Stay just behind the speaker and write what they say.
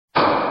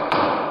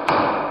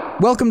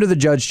Welcome to the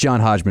Judge John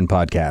Hodgman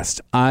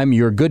podcast. I'm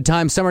your good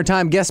time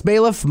summertime guest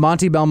bailiff,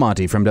 Monty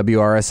Belmonte from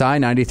WRSI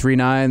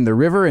 93.9 The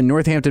River in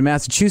Northampton,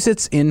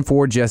 Massachusetts, in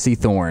for Jesse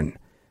Thorne.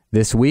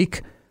 This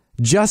week,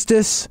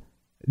 justice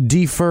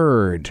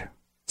deferred.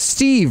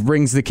 Steve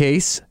brings the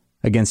case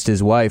against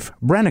his wife,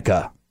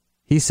 Brenica.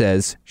 He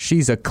says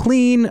she's a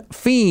clean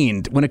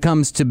fiend when it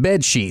comes to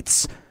bed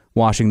sheets,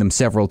 washing them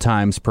several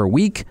times per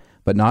week,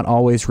 but not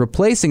always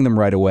replacing them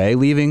right away,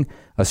 leaving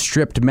a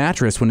stripped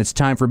mattress when it's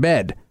time for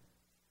bed.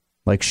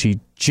 Like she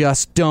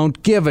just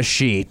don't give a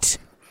sheet.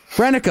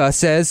 Brenica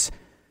says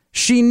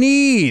she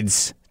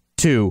needs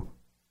to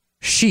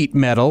sheet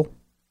metal,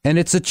 and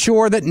it's a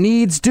chore that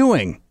needs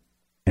doing,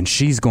 and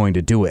she's going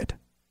to do it.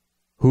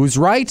 Who's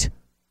right?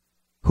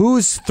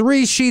 Who's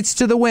 3 sheets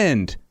to the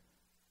wind?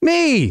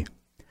 Me!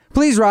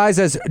 Please rise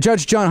as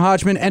Judge John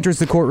Hodgman enters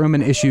the courtroom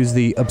and issues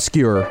the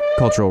obscure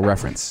cultural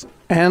reference.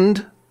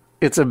 And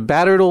it's a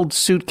battered old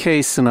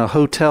suitcase in a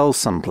hotel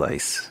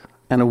someplace,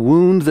 and a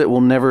wound that will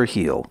never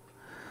heal.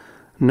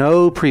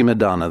 No, prima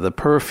donna, the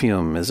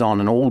perfume is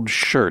on an old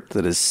shirt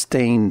that is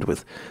stained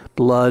with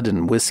blood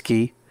and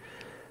whiskey.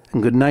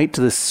 And good night to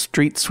the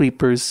street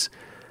sweepers,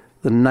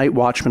 the night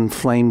watchman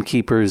flame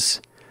keepers,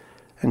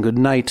 and good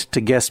night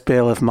to guest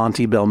bailiff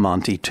Monty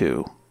Belmonte,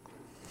 too.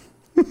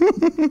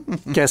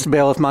 Guest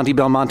bailiff Monty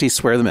Belmonte,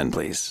 swear them in,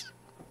 please.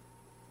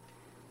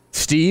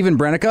 Steve and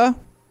Brenica,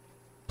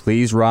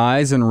 please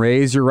rise and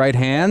raise your right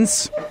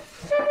hands.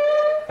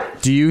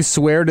 Do you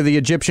swear to the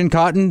Egyptian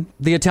cotton,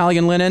 the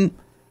Italian linen,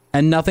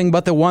 and nothing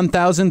but the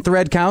 1,000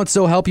 thread count,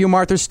 so help you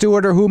Martha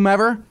Stewart or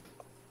whomever?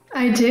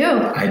 I do.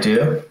 I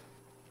do.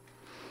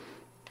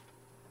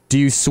 Do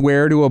you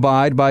swear to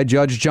abide by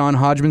Judge John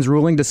Hodgman's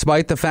ruling,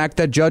 despite the fact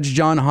that Judge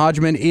John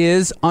Hodgman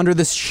is, under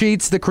the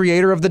sheets, the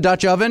creator of the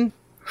Dutch oven?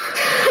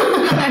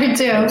 I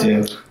do. I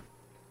do.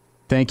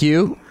 Thank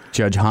you.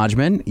 Judge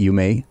Hodgman, you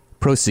may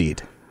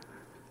proceed.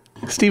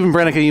 Stephen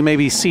Brenica, you may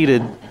be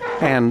seated,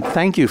 and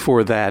thank you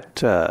for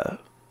that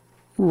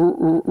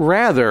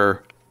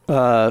rather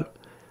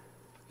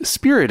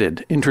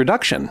spirited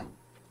introduction.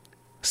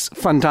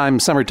 Fun time,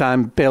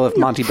 summertime, bailiff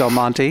Monty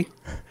Belmonte.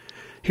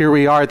 Here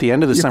we are at the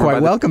end of the You're summer.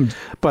 quite welcome.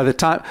 By the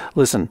time,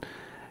 listen,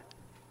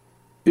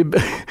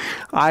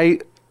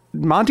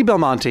 Monty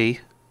Belmonte,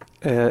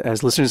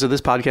 as listeners of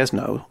this podcast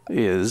know,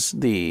 is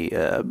the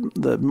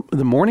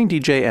morning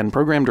DJ and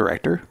program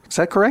director. Is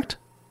that correct?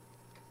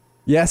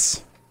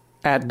 Yes.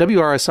 At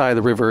WRSI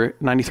The River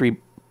 93.9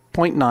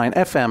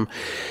 FM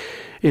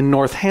in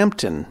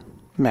Northampton,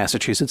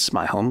 Massachusetts,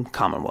 my home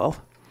Commonwealth.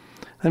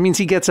 That means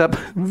he gets up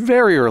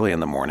very early in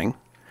the morning.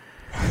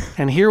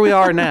 And here we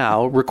are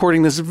now,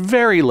 recording this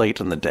very late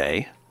in the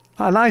day.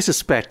 And I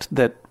suspect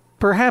that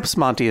perhaps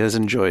Monty has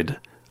enjoyed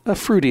a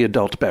fruity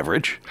adult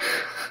beverage.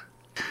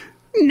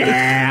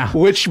 Nah.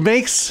 Which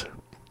makes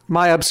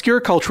my obscure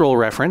cultural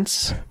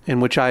reference, in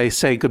which I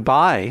say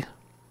goodbye,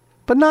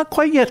 but not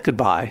quite yet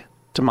goodbye,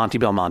 to Monty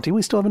Belmonte.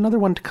 We still have another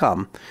one to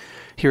come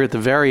here at the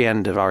very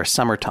end of our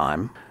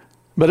summertime.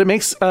 But it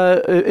makes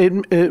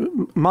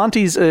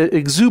Monty's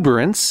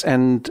exuberance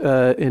and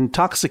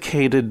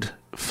intoxicated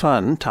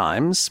fun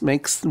times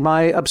makes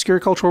my obscure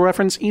cultural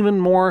reference even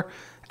more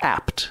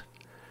apt.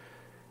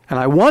 And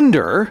I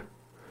wonder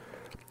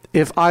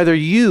if either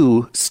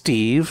you,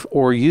 Steve,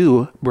 or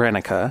you,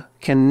 Brenica,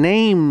 can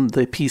name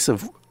the piece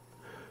of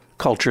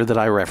culture that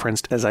I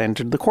referenced as I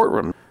entered the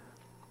courtroom.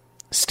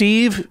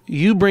 Steve,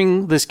 you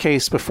bring this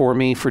case before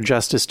me for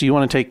justice. Do you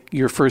want to take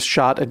your first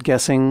shot at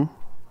guessing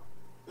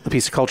the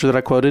piece of culture that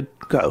I quoted?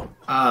 Go.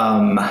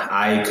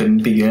 I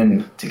couldn't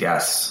begin to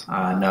guess.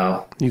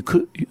 No. You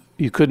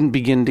couldn't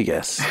begin to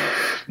guess.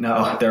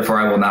 No, therefore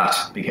I will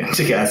not begin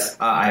to guess.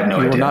 I have no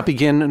idea. You will not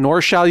begin,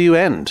 nor shall you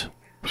end.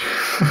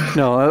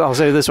 No, I'll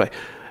say it this way.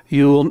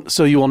 You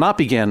will not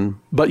begin,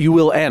 but you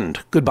will end.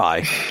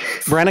 Goodbye.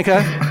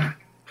 Brenica?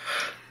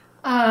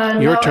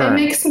 Your turn.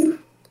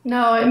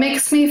 It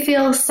makes me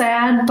feel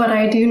sad, but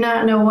I do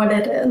not know what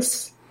it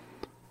is.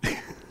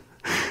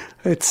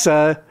 It's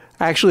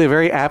actually a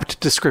very apt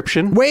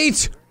description.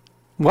 Wait!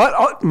 What?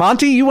 Oh,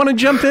 Monty, you want to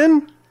jump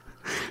in?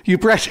 You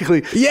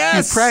practically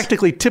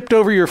tipped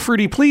over your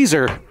fruity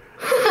pleaser.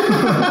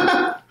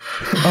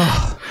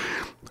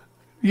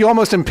 You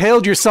almost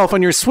impaled yourself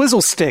on your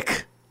swizzle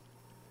stick.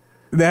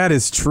 That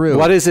is true.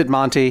 What is it,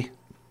 Monty?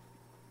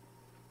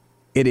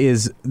 It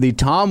is the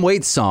Tom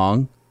Waits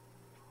song,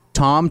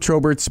 Tom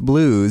Trobert's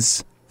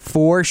Blues,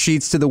 4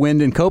 Sheets to the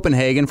Wind in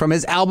Copenhagen, from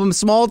his album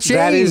Small Change.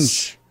 That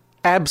is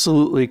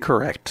absolutely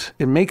correct.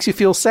 It makes you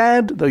feel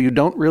sad, though you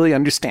don't really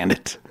understand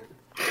it.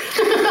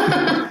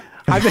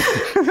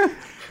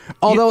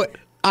 Although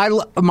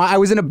I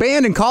was in a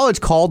band in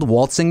college called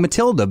Waltzing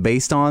Matilda,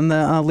 based on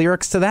the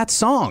lyrics to that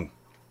song.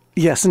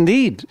 Yes,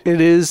 indeed.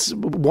 It is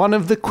one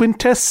of the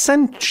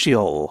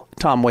quintessential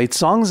Tom Waits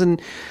songs,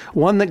 and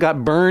one that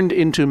got burned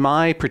into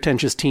my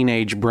pretentious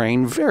teenage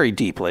brain very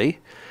deeply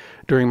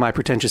during my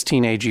pretentious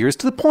teenage years,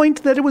 to the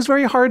point that it was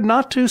very hard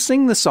not to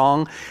sing the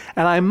song,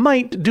 and I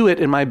might do it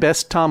in my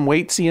best Tom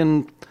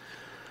Waitsian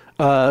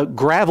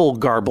gravel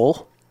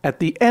garble at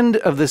the end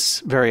of this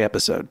very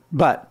episode.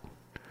 But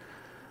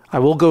I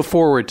will go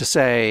forward to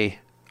say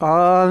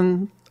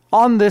on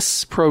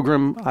this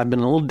program, I've been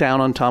a little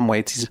down on Tom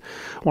Waits. He's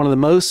one of the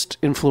most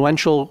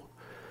influential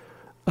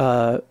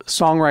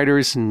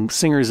songwriters and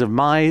singers of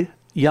my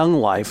young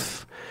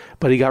life,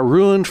 but he got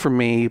ruined for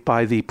me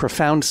by the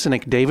profound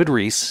cynic David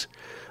Rees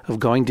of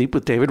Going Deep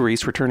with David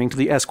Rees, returning to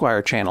the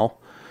Esquire channel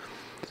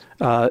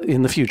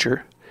in the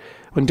future.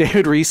 When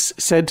David Rees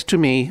said to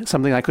me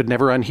something I could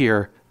never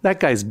unhear, "That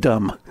guy's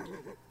dumb."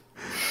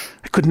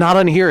 I could not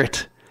unhear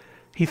it.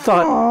 He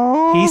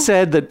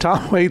said that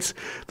Tom Waits,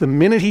 the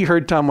minute he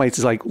heard Tom Waits,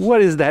 is like,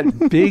 what is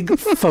that big,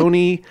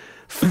 phony,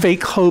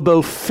 fake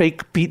hobo,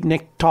 fake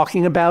beatnik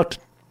talking about?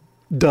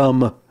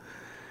 Dumb.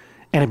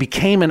 And it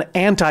became an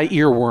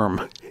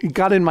anti-earworm. It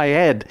got in my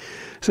head.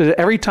 So that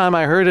every time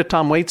I heard a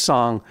Tom Waits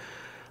song,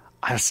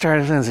 I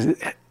started,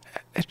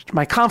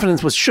 my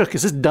confidence was shook.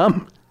 Is this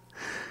dumb?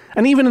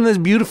 And even in this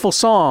beautiful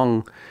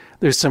song,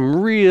 there's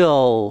some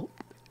real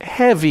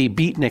heavy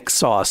beatnik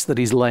sauce that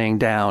he's laying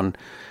down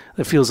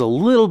that feels a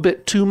little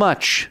bit too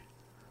much.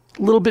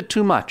 A little bit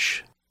too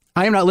much.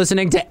 I am not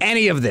listening to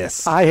any of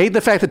this. I hate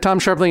the fact that Tom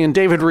Sharpling and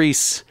David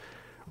Rees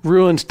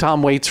ruined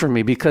Tom Waits for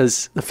me,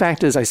 because the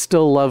fact is I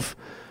still love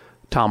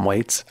Tom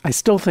Waits. I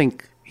still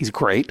think he's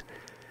great.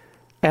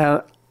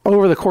 And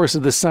over the course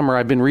of this summer,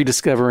 I've been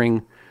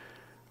rediscovering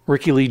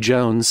Ricky Lee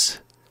Jones,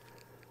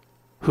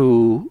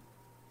 who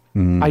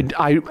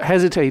I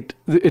hesitate,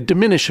 it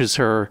diminishes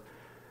her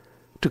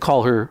to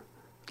call her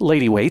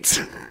Lady Waits.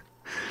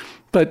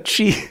 But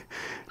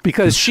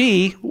because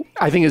she,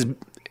 I think, is,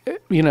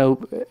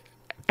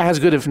 as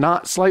good, if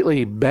not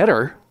slightly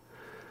better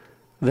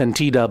than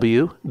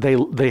TW.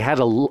 They had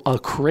a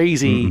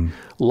crazy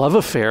love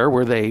affair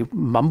where they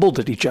mumbled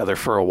at each other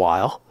for a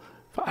while.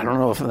 I don't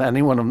know if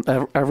anyone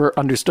ever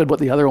understood what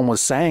the other one was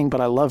saying,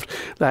 but I loved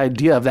the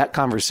idea of that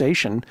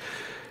conversation.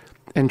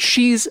 And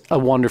she's a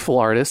wonderful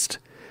artist.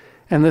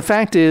 And the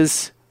fact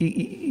is,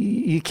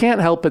 you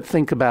can't help but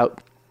think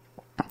about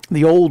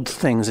the old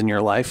things in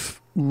your life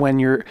when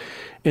you're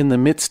in the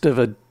midst of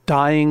a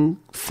dying,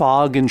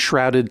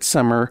 fog-enshrouded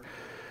summer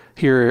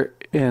here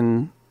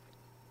in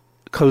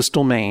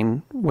coastal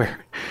Maine, where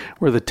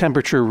the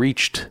temperature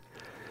reached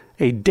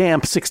a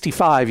damp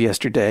 65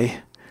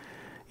 yesterday.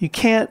 You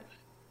can't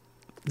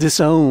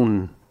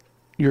disown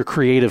your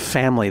creative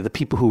family, the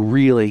people who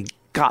really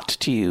got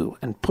to you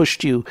and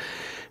pushed you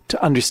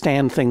to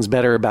understand things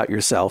better about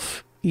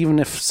yourself, even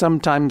if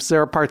sometimes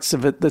there are parts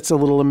of it that's a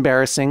little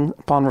embarrassing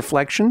upon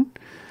reflection.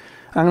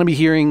 I'm going to be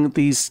hearing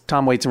these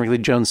Tom Waits and Ricky Lee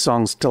Jones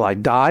songs till I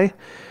die,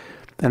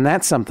 and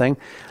that's something.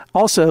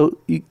 Also,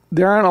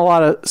 there aren't a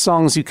lot of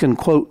songs you can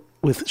quote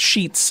with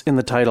sheets in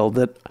the title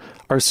that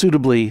are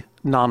suitably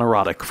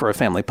non-erotic for a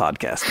family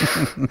podcast.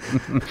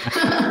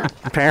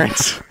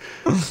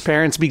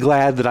 Parents, be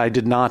glad that I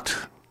did not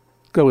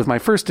go with my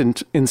first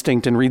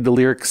instinct and read the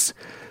lyrics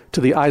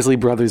to the Isley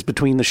Brothers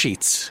Between the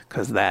Sheets,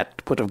 because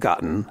that would have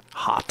gotten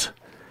hot.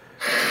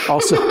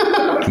 Also,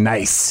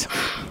 nice.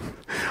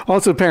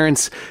 Also,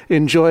 parents,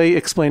 enjoy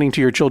explaining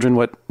to your children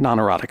what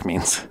non-erotic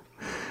means.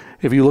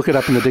 If you look it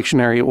up in the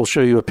dictionary, it will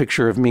show you a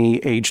picture of me,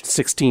 aged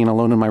 16,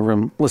 alone in my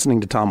room, listening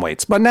to Tom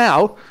Waits. But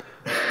now,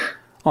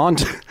 on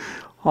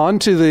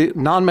to the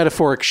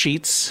non-metaphoric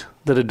sheets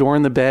that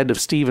adorn the bed of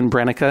Steve and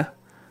Brenica.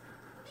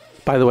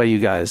 By the way, you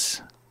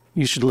guys,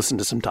 you should listen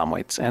to some Tom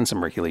Waits and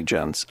some Ricky Lee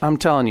Jones. I'm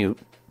telling you,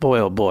 boy,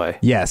 oh boy.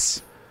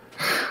 Yes.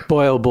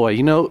 Boy, oh boy.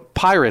 You know,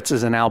 Pirates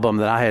is an album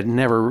that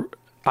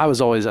I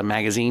was always a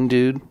magazine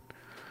dude.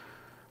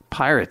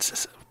 Pirates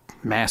is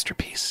a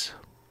masterpiece.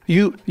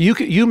 You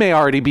may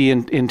already be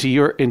into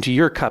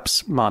your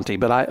cups, Monty,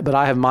 but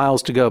I have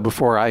miles to go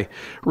before I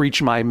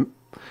reach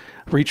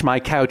my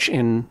couch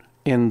in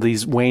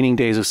these waning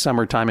days of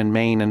summertime in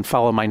Maine and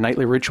follow my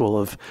nightly ritual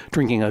of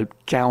drinking a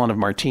gallon of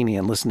martini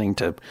and listening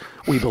to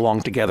We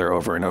Belong Together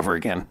over and over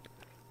again.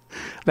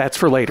 That's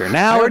for later.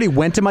 Now I already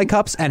went to my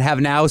cups and have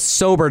now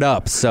sobered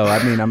up. So,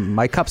 I mean,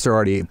 my cups are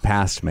already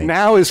past me.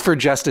 Now is for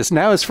justice.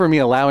 Now is for me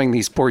allowing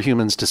these poor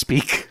humans to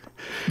speak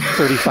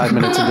 35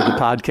 minutes into the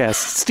podcast.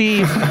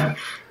 Steve,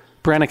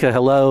 Brenica,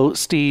 hello.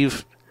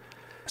 Steve,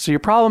 so your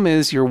problem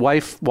is your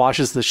wife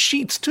washes the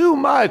sheets too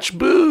much.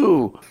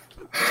 Boo.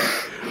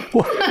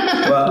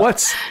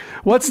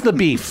 What's the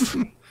beef?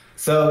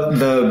 So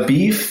the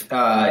beef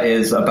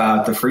is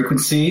about the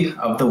frequency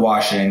of the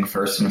washing,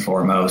 first and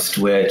foremost,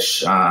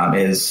 which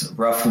is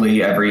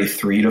roughly every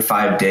 3 to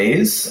 5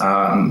 days,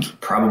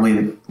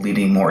 probably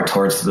leading more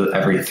towards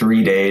every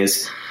 3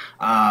 days.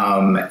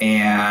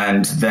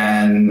 And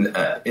then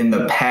in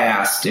the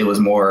past, it was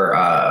more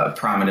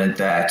prominent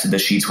that the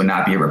sheets would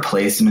not be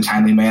replaced in a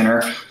timely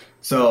manner.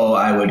 So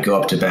I would go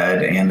up to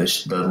bed and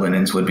the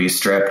linens would be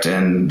stripped,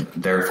 and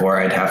therefore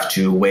I'd have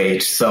to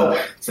wait. So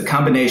it's a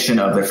combination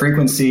of the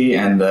frequency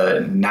and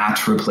the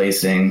not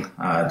replacing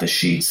the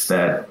sheets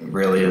that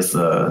really is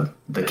the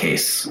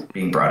case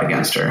being brought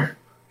against her.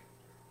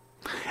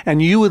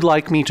 And you would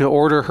like me to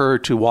order her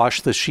to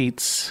wash the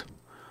sheets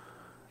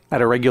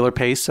at a regular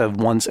pace of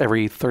once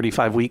every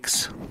 35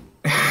 weeks?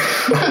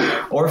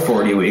 or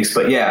 40 weeks.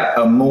 But yeah,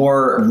 a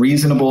more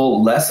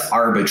reasonable, less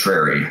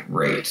arbitrary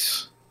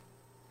rate.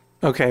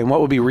 Okay, and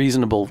what would be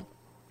reasonable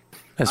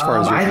as far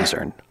as you're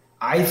concerned?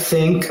 I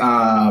think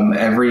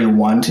every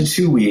 1 to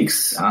 2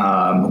 weeks,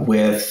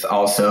 with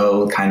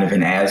also kind of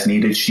an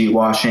as-needed sheet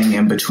washing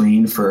in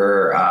between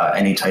for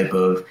any type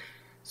of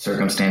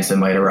circumstance that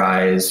might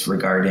arise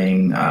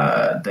regarding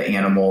the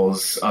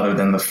animals other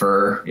than the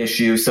fur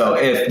issue. So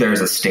if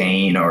there's a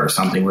stain or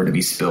something were to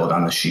be spilled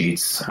on the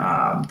sheets,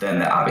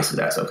 then obviously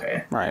that's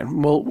okay. Right.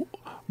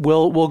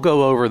 We'll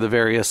go over the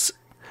various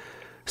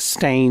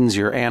stains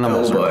your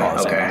animals are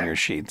causing on your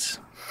sheets.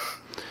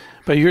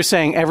 But you're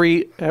saying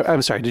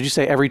I'm sorry, did you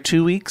say every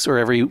 2 weeks or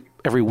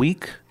every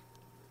week?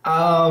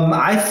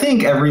 I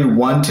think every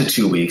 1 to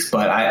 2 weeks,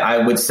 but I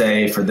would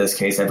say for this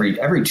case,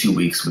 every 2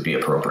 weeks would be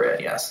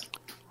appropriate. Yes.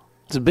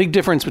 It's a big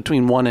difference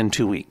between 1 and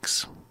 2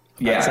 weeks.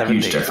 Yeah,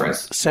 huge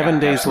difference. 7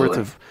 days worth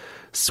of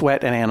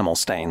sweat and animal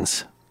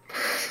stains.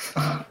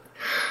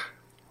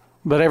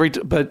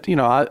 But you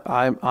know,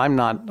 I'm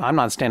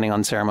not standing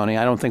on ceremony.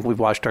 I don't think we've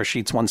washed our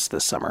sheets once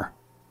this summer.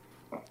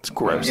 It's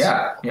gross.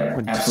 Yeah,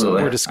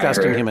 absolutely. We're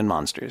disgusting human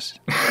monsters.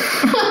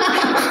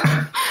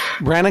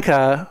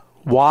 Branica,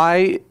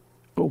 why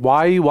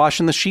are you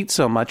washing the sheets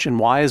so much, and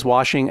why is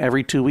washing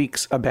every 2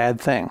 weeks a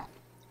bad thing?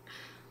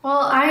 Well,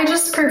 I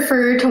just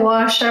prefer to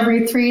wash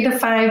every 3 to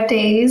 5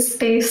 days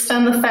based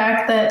on the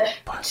fact that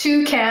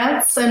 2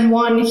 cats and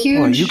 1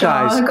 huge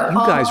dog.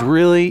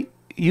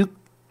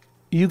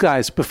 You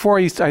guys, before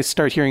I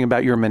start hearing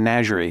about your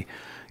menagerie,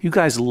 you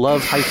guys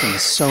love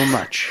hyphens so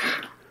much.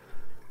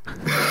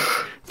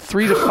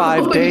 3 to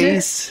 5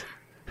 days.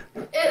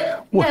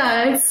 It's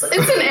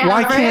an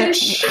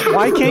average.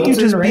 Why can't you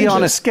just be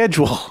on a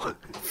schedule?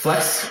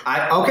 Flex.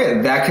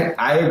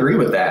 I agree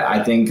with that.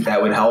 I think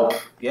that would help.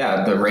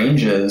 Yeah, the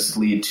ranges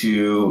lead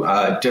to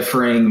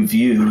differing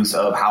views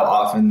of how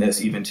often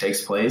this even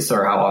takes place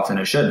or how often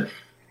it should.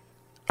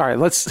 All right,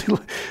 let's do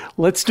it.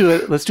 Let's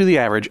do the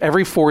average.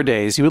 Every 4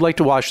 days, you would like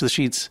to wash the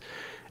sheets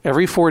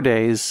every 4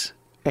 days,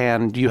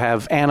 and you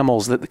have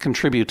animals that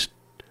contribute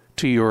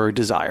to your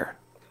desire.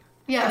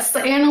 Yes,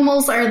 the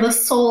animals are the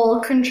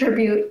sole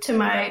contribute to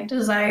my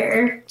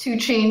desire to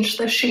change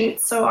the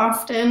sheets so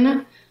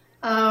often.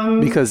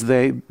 Because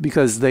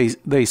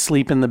they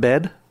sleep in the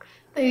bed?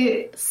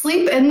 They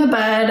sleep in the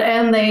bed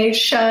and they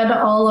shed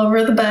all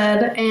over the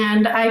bed,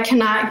 and I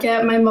cannot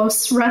get my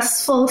most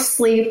restful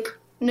sleep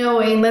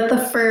knowing that the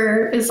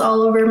fur is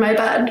all over my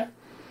bed.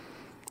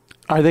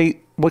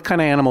 What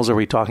kind of animals are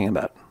we talking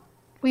about?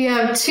 We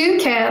have 2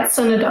 cats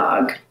and a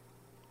dog.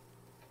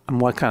 And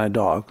what kind of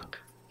dog?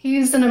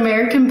 He's an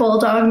American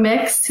Bulldog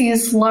mix.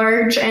 He's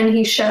large and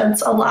he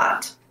sheds a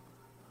lot.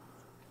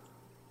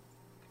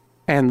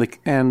 And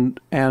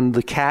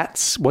the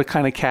cats, what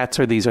kind of cats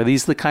are these? Are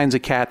these the kinds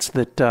of cats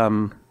that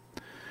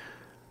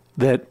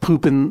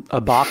poop in a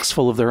box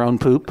full of their own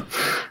poop?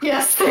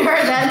 Yes, they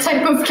are that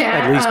type of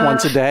cat. At least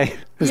once a day?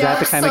 Is that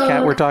the kind of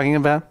cat we're talking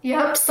about?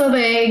 Yep, so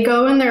they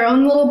go in their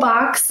own little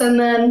box and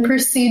then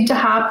proceed to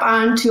hop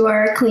onto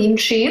our clean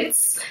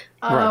sheets.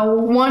 Right.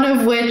 One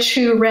of which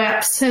who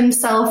wraps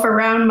himself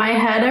around my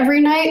head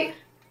every night,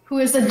 who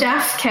is a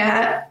deaf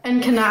cat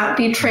and cannot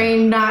be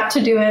trained not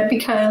to do it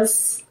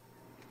because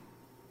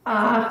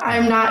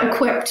I'm not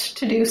equipped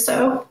to do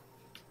so.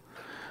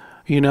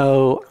 You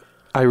know,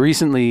 I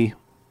recently,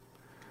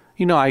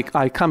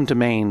 I come to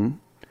Maine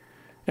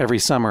every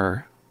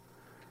summer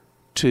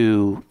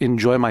to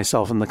enjoy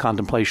myself in the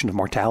contemplation of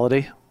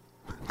mortality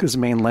because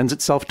Maine lends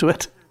itself to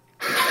it.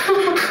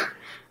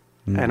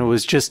 And I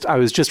was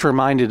just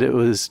reminded, it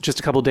was just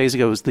a couple of days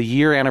ago, it was the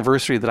year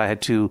anniversary that I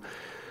had to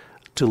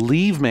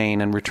leave Maine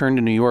and return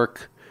to New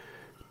York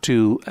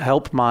to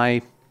help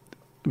my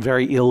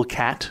very ill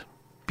cat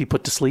be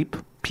put to sleep.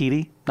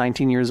 Petey,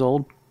 19 years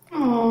old.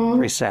 Aww.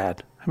 Very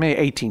sad. I mean,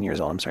 18 years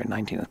old. I'm sorry,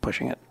 19 is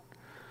pushing it.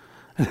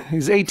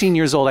 He's 18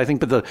 years old, I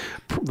think, but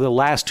the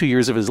last 2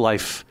 years of his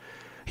life,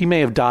 he may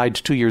have died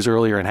 2 years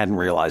earlier and hadn't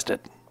realized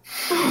it.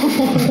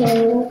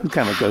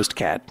 Kind of a ghost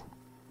cat.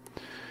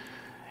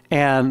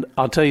 And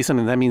I'll tell you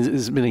something, that means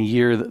it's been a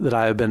year that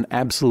I have been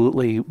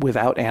absolutely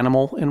without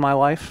animal in my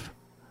life.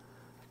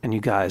 And you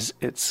guys,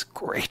 it's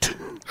great.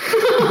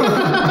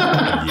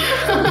 Yeah.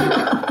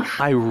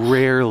 I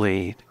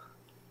rarely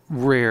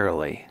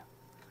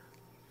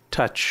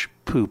touch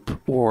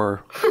poop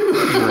or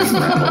urine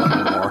rattle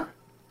anymore.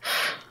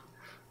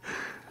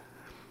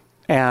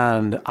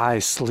 And I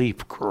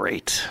sleep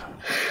great.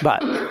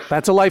 But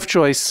that's a life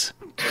choice.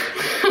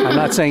 I'm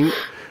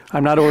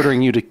not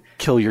ordering you to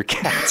kill your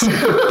cats.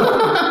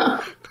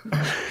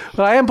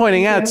 But I am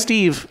pointing out,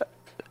 Steve,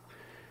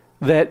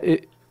 that do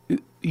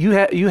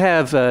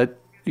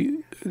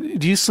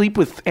you sleep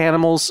with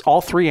animals,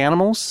 all 3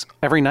 animals,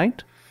 every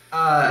night?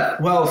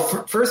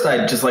 First,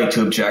 I'd just like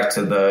to object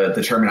to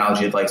the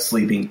terminology of like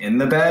sleeping in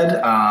the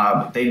bed.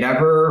 They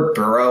never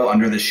burrow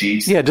under the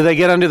sheets. Yeah, do they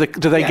get under the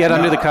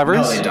covers?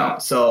 No, they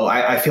don't. So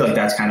I feel like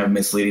that's kind of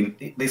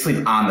misleading. They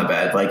sleep on the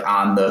bed, like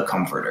on the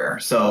comforter.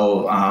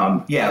 So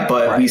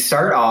but we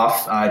start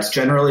off. It's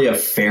generally a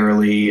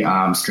fairly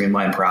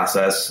streamlined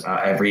process.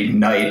 Every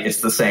night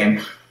it's the same.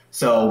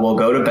 So we'll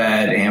go to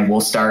bed and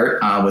we'll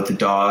start with the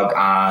dog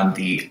on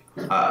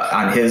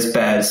his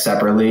bed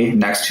separately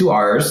next to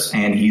ours,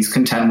 and he's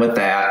content with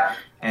that.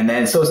 And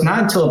then, so it's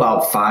not until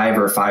about 5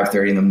 or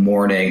 5:30 in the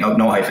morning. Oh,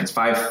 no hyphens,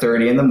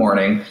 5:30 in the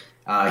morning.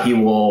 He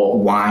will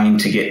whine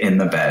to get in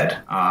the bed,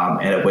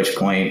 and at which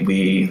point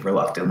we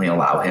reluctantly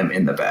allow him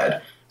in the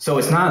bed. So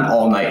it's not an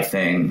all-night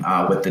thing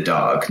with the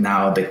dog.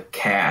 Now, the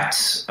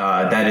cat,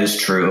 that is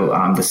true.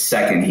 The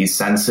second he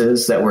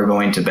senses that we're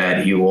going to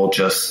bed, he will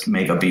just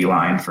make a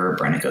beeline for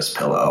Brenica's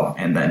pillow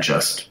and then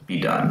just be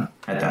done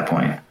at that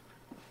point.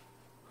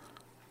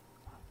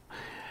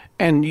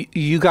 And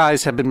you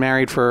guys have been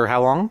married for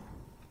how long?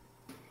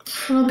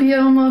 It'll be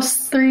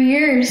almost 3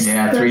 years.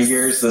 Yeah, 3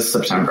 years this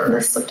September.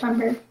 This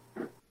September.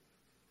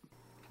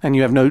 And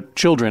you have no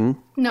children?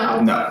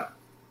 No. No.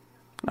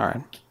 All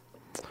right.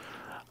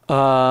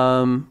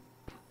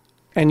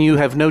 And you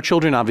have no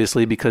children,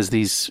 obviously,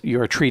 because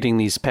you are treating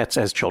these pets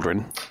as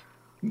children.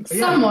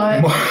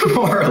 Somewhat.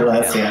 More or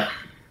less, yeah.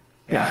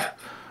 Yeah.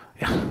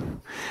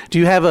 Do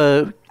you have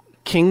a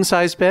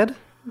king-size bed?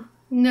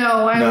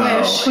 No, I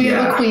wish. We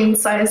have a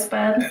queen-size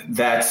bed.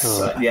 That's,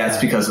 it's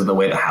because of the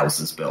way the house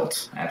is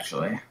built,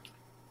 actually.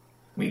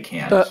 We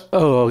can't. Yeah.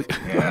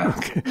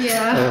 Okay.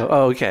 Yeah.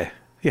 Okay.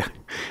 Yeah.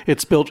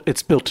 It's built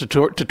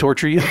to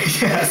torture you?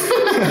 Yes,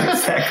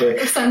 exactly.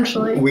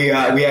 Essentially. We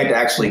had to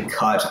actually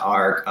cut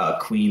our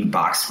queen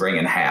box spring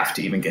in half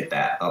to even get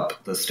that up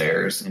the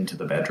stairs into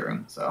the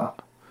bedroom. So,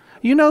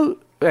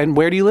 and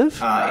where do you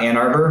live? Ann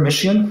Arbor,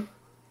 Michigan.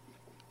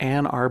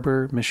 Ann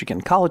Arbor,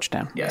 Michigan. College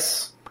town.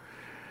 Yes.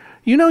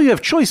 You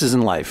have choices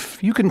in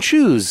life. You can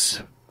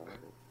choose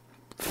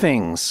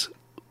things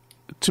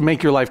to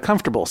make your life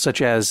comfortable,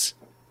 such as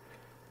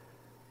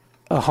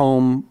a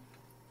home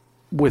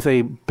with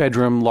a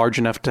bedroom large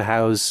enough to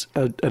house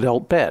an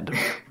adult bed.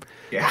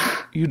 Yeah.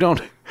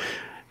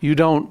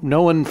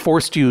 No one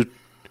forced you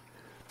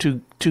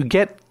to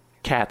get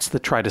cats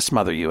that try to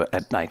smother you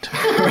at night. You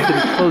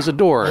can close a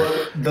door.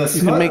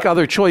 You can make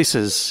other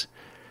choices.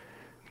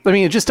 I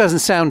mean, it just doesn't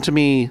sound to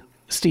me,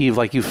 Steve,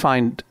 like you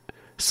find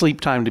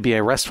sleep time to be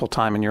a restful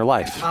time in your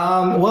life.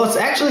 Well, it's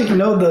actually,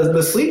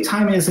 the sleep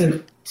time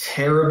isn't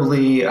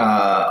terribly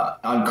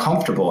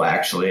uncomfortable,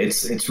 actually.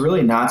 It's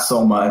really not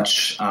so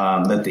much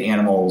that the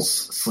animals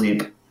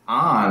sleep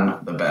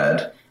on the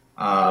bed.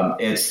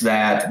 It's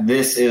that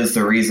this is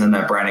the reason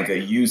that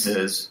Brenica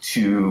uses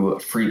to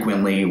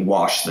frequently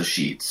wash the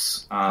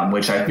sheets,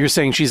 which You're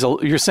saying she's a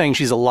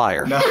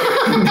liar. No,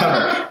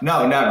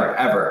 never,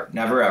 ever.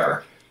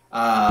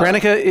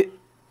 Brenica,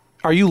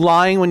 are you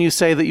lying when you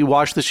say that you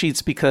wash the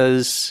sheets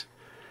because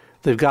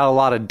they've got a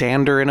lot of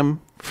dander in them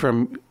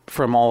from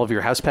all of your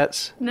house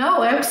pets?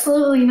 No,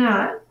 absolutely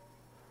not.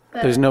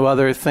 There's no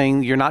other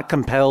thing. You're not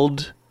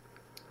compelled.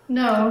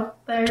 No,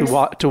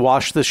 to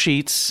wash the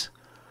sheets.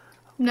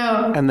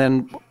 No. And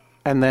then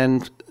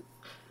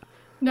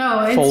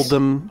no, fold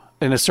them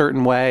in a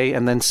certain way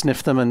and then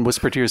sniff them and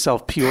whisper to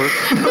yourself, pure.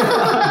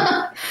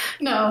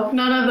 No,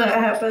 none of that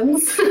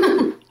happens.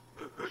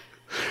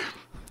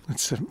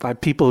 It's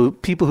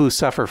people who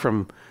suffer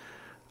from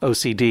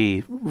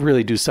OCD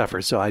really do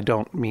suffer, so I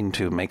don't mean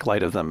to make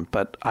light of them.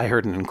 But I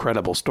heard an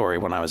incredible story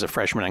when I was a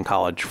freshman in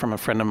college from a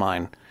friend of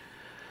mine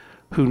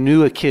who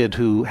knew a kid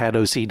who had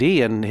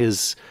OCD, and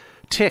his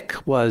tic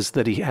was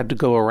that he had to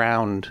go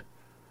around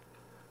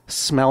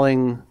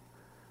smelling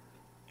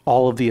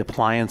all of the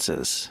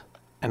appliances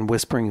and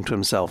whispering to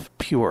himself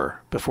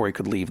pure before he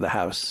could leave the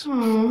house.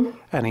 Aww.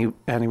 And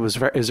it was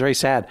very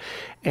sad.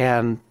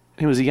 And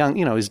he was he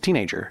was a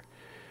teenager.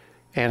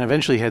 And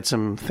eventually had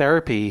some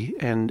therapy,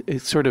 and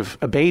it sort of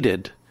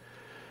abated.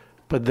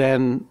 But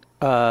then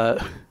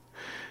my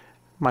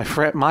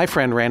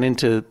friend ran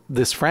into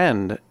this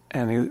friend,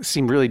 and he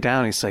seemed really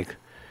down. He's like,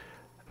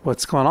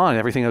 "What's going on?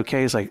 Everything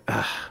okay?" He's like,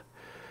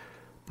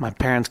 "My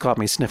parents caught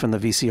me sniffing the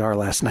VCR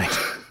last night."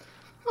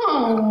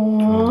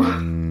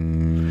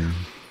 Aww.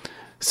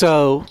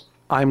 So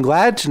I'm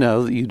glad to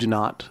know that you do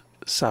not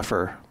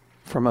suffer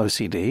from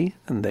OCD,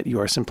 and that you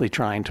are simply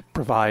trying to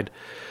provide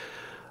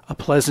a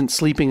pleasant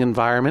sleeping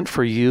environment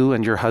for you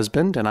and your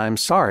husband, and I'm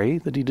sorry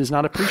that he does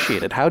not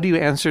appreciate it. How do you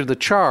answer the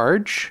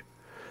charge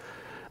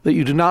that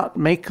you do not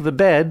make the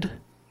bed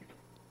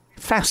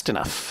fast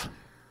enough?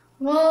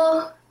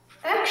 Well,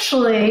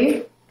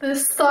 actually,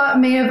 this thought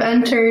may have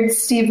entered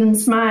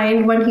Stephen's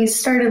mind when he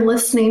started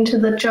listening to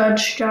the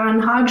Judge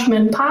John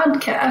Hodgman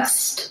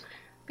podcast,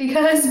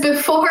 because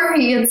before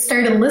he had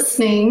started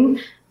listening,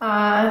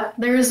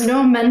 there was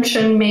no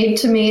mention made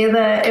to me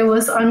that it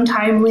was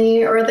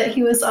untimely or that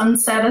he was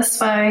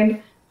unsatisfied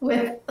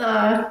with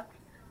the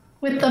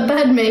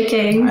bed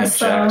making.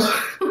 So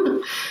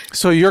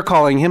So you're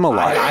calling him a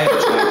liar. I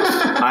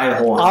object. I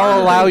wholeheartedly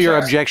I'll allow your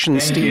object. objection,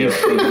 Thank Steve. you.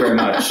 Thank you very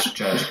much,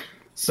 Judge.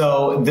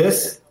 So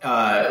this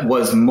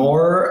was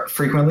more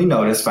frequently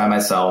noticed by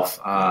myself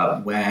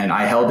when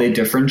I held a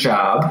different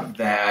job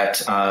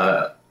that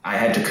I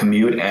had to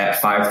commute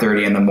at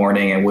 5:30 in the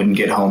morning and wouldn't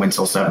get home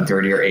until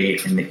 7:30 or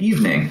 8 in the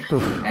evening.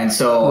 And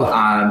so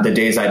on the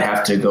days I'd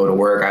have to go to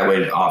work, I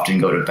would often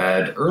go to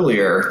bed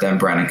earlier than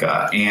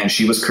Brenica. And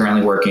she was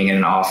currently working in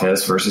an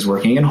office versus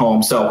working at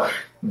home. So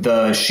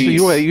the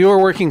sheets... So you were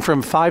working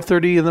from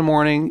 5:30 in the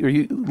morning, or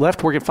you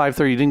left work at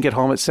 5:30, you didn't get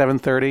home at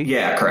 7:30?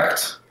 Yeah,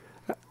 correct.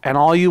 And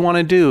all you want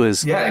to do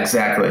is Yeah,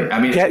 exactly. I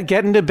mean,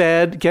 get into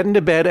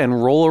bed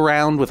and roll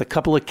around with a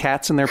couple of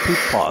cats in their poop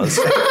paws.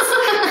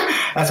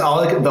 that's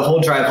all the whole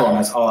drive home,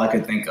 that's all I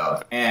could think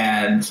of.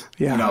 And,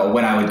 Yeah. you know,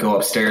 when I would go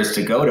upstairs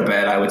to go to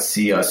bed, I would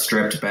see a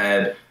stripped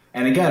bed.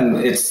 And again,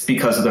 it's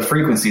because of the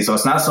frequency. So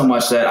it's not so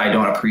much that I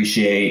don't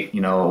appreciate,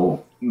 you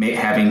know,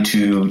 having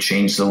to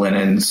change the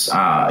linens,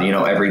 you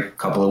know, every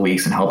couple of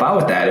weeks and help out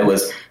with that. It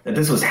was that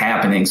this was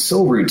happening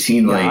so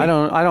routinely.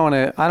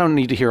 I don't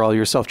need to hear all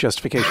your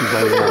self-justifications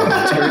later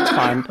on. It's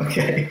fine.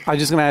 Okay. I'm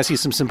just going to ask you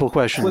some simple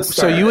questions. Let's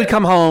So start you would there.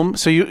 come home.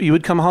 So you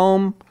would come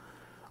home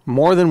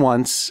more than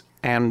once,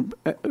 and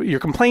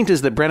your complaint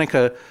is that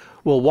Brenica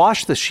will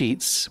wash the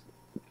sheets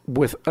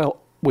with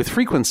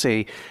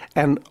frequency,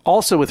 and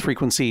also with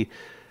frequency,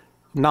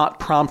 not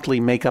promptly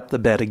make up the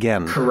bed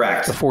again.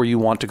 Correct. Before you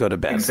want to go to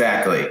bed.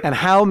 Exactly. And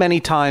how many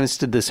times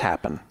did this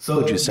happen? So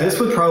would you say? this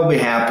would probably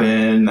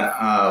happen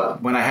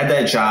when I had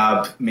that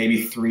job,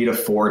 maybe 3 to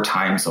 4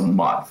 times a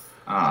month.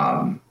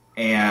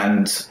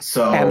 And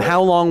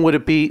how long would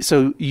it be?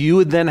 So you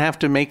would then have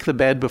to make the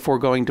bed before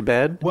going to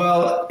bed?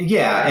 Well,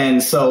 yeah.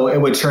 And so it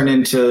would turn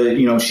into,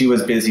 you know, she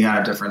was busy on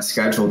a different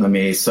schedule than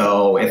me.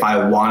 So if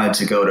I wanted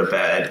to go to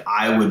bed,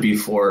 I would be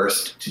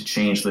forced to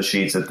change the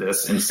sheets at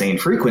this insane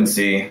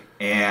frequency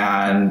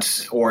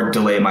or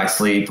delay my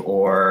sleep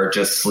or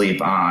just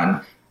sleep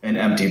on an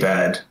empty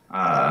bed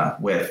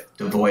with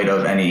devoid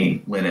of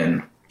any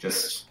linen.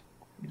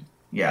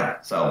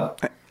 So.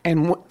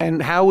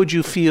 And how would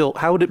you feel?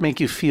 How would it make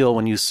you feel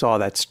when you saw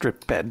that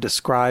stripped bed?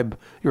 Describe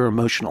your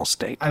emotional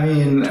state. I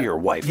mean, to your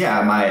wife.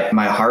 Yeah,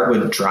 my heart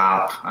would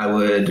drop. I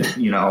would,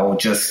 you know,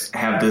 just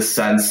have this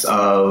sense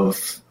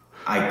of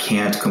I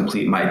can't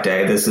complete my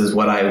day. This is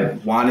what I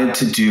wanted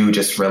to do,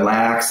 just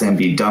relax and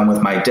be done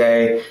with my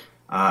day,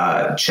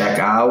 check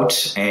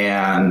out,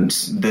 and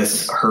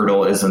this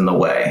hurdle is in the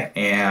way.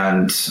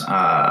 And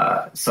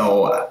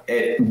so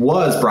it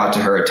was brought to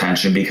her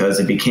attention because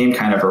it became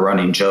kind of a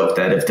running joke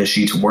that if the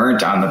sheets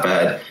weren't on the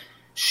bed,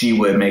 she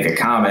would make a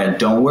comment,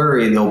 "Don't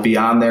worry, they'll be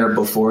on there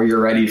before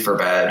you're ready for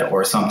bed,"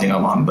 or something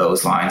along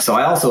those lines. So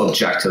I also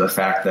object to the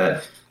fact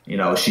that, you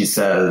know, she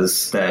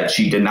says that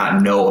she did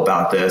not know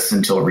about this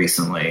until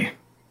recently.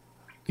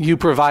 You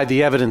provide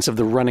the evidence of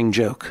the running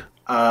joke.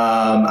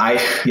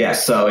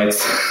 So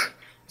it's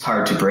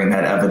hard to bring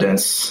that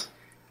evidence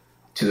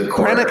to the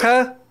court.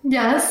 Brenica,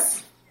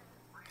 Yes.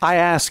 I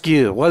ask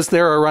you, was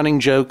there a running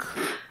joke?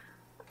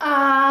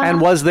 And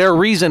was there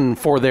reason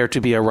for there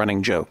to be a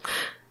running joke?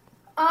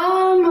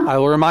 I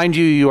will remind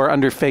you, you are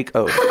under fake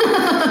oath.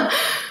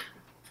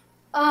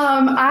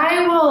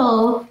 I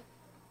will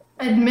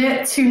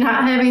admit to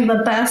not having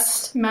the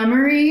best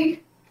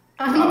memory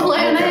on the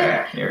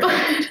planet.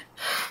 Okay.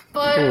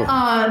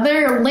 But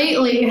there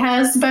lately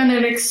has been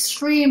an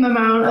extreme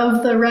amount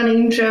of the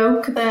running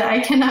joke that I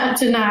cannot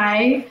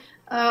deny,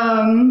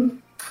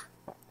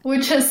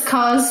 which has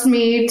caused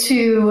me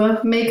to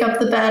make up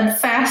the bed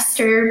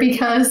faster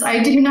because I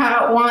do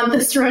not want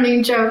this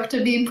running joke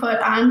to be put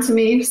onto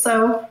me.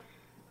 So,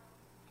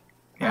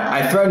 Yeah,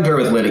 I threatened her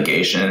with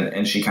litigation,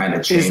 and she kind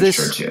of changed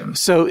her tune.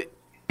 So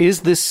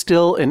is this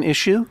still an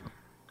issue?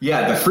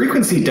 Yeah, the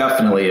frequency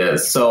definitely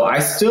is. So I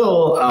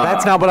still...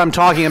 That's not what I'm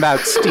talking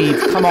about, Steve.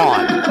 Come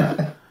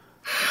on.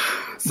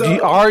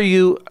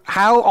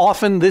 How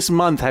often this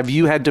month have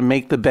you had to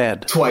make the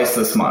bed? Twice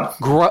this month.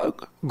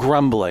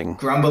 Grumbling.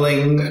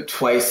 Grumbling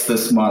twice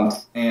this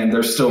month, and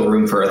there's still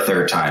room for a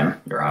third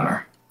time, Your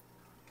Honor.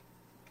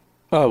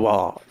 Oh,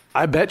 well,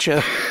 I bet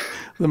you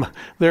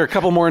there are a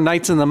couple more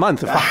nights in the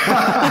month. If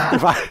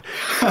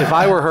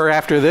I were her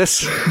after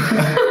this,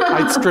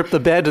 I'd strip the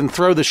bed and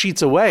throw the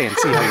sheets away and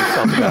see how you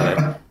felt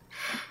about it.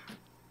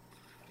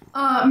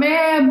 may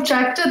I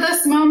object at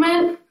this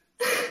moment?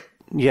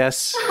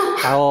 Yes,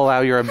 I'll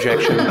allow your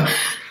objection.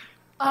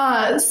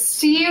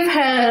 Steve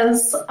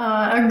has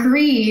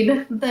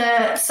agreed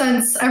that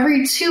since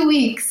every 2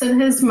 weeks in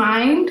his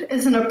mind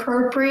is an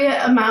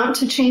appropriate amount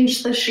to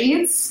change the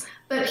sheets,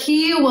 that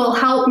he will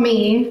help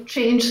me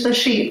change the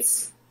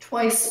sheets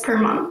twice per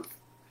month.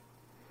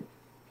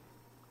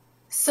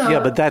 So, Yeah,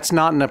 but that's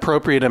not an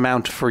appropriate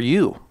amount for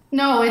you.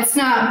 No, it's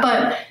not.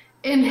 But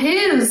in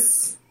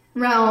his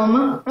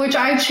realm, which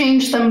I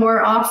change them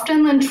more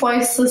often than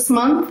twice this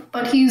month,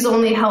 but he's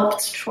only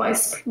helped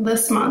twice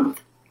this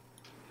month.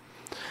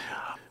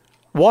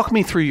 Walk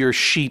me through your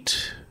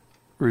sheet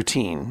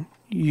routine.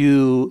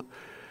 You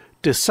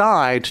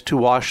decide to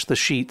wash the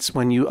sheets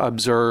when you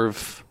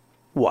observe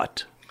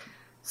what?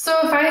 So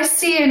if I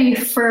see any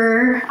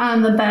fur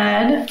on the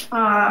bed,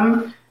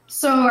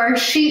 so our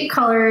sheet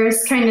color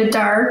is kind of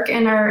dark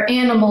and our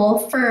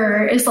animal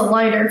fur is a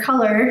lighter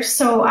color,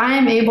 so I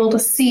am able to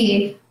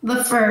see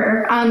the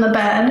fur on the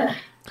bed.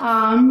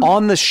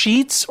 On the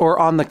sheets or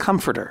on the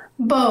comforter?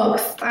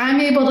 Both.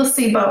 I'm able to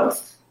see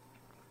both.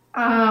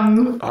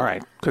 All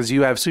right, because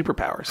you have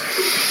superpowers.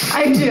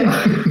 I do.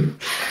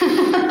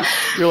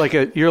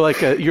 You're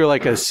like a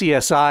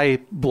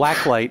CSI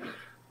blacklight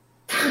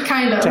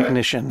Kind of.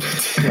 technician.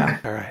 Yeah.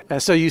 All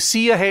right. So you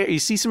see you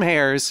see some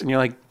hairs, and you're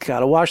like,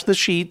 gotta wash the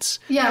sheets.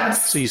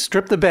 Yes. So you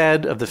strip the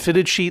bed of the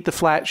fitted sheet, the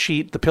flat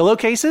sheet, the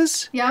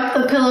pillowcases. Yep,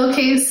 the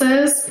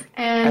pillowcases.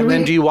 And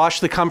then do you wash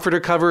the comforter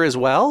cover as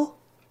well?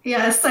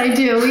 Yes, I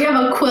do. We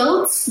have a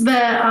quilt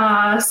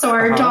that, so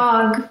our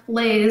dog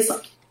lays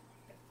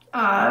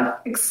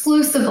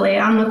exclusively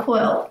on the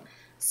quilt.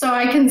 So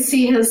I can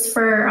see his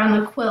fur on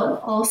the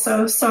quilt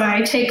also. So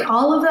I take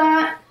all of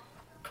that,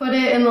 put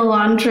it in the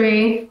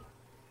laundry,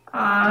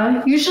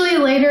 usually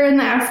later in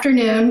the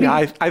afternoon. Yeah,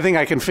 I think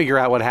I can figure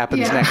out what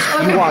happens next.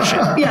 Okay. You wash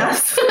it.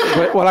 Yes.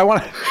 What I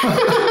want,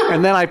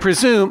 and then I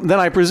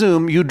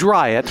presume you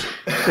dry it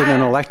in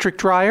an electric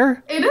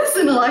dryer. It is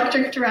an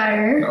electric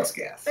dryer. No, it's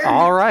gas.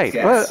 All right.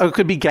 Gas. Well, it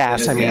could be gas.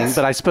 It is I mean, gas.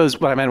 but I suppose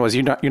what I meant was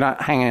you're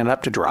not hanging it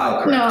up to dry.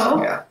 Oh, correct.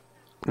 No. Yeah.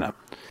 No.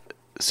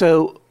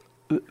 So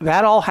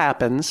that all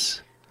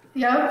happens.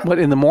 Yep. What,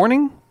 in the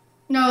morning?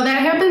 No,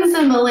 that happens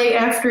in the late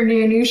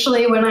afternoon,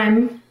 usually when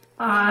I'm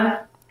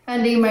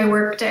ending my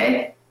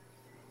workday.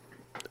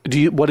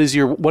 What does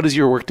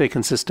your workday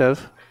consist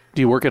of?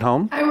 Do you work at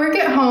home? I work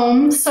at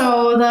home,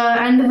 so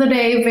the end of the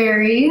day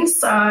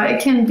varies.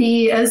 It can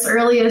be as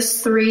early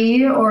as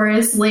 3 or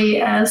as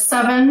late as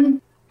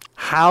 7.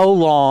 How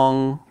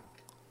long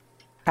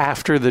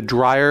after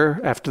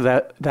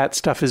that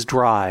stuff is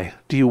dry,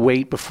 do you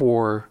wait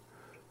before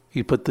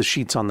you put the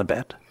sheets on the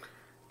bed?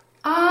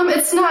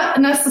 It's not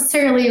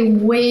necessarily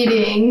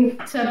waiting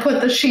to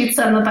put the sheets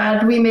on the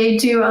bed. We may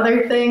do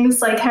other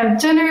things like have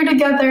dinner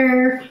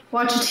together,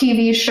 watch a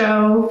TV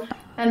show,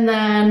 and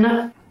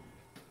then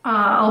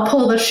I'll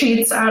pull the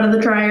sheets out of the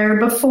dryer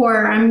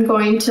before I'm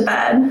going to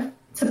bed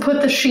to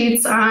put the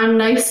sheets on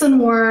nice and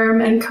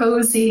warm and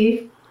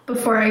cozy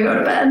before I go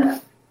to bed.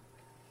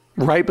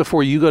 Right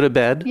before you go to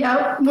bed?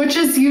 Yep, which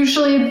is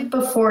usually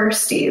before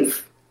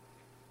Steve.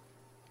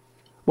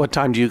 What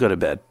time do you go to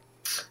bed?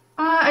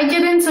 I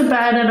get into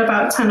bed at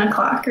about 10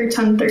 o'clock or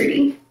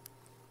 10:30.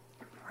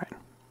 Right.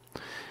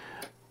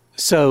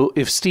 So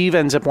if Steve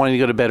ends up wanting to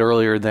go to bed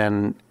earlier,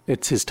 then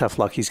it's his tough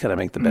luck. He's got to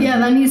make the bed. Yeah,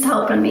 then he's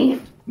helping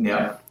me.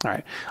 Yeah. All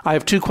right. I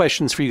have 2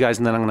 questions for you guys,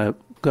 and then I'm going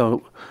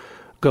to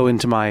go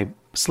into my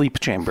sleep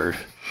chamber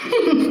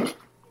and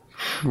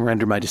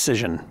render my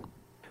decision.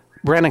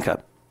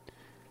 Brannica,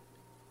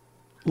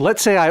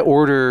 let's say I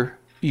order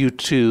you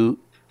to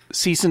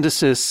cease and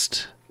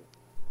desist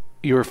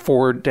your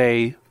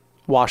 4-day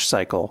wash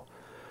cycle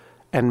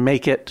and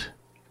make it,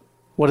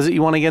 what is it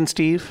you want again,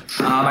 Steve?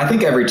 I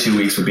think every 2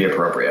 weeks would be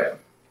appropriate.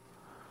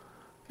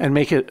 And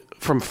make it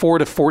from 4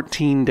 to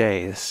 14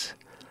 days.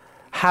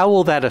 How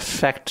will that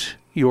affect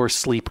your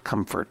sleep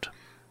comfort?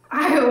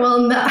 I will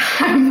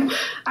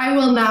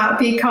not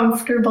be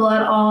comfortable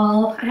at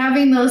all.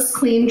 Having those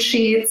clean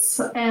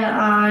sheets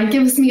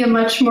gives me a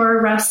much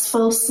more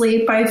restful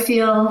sleep. I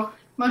feel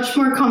much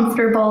more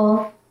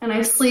comfortable and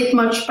I sleep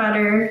much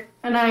better.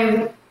 And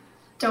I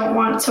don't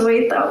want to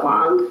wait that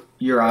long.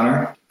 Your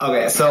Honor.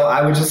 Okay, so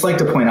I would just like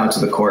to point out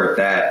to the court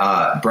that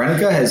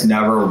Brannica has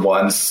never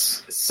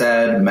once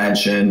said,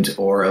 mentioned,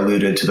 or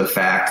alluded to the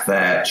fact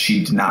that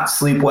she did not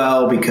sleep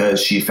well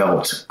because she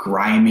felt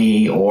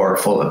grimy or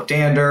full of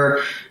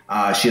dander.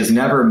 She has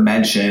never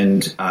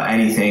mentioned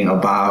anything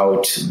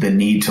about the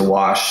need to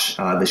wash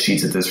the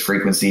sheets at this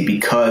frequency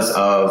because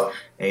of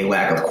a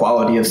lack of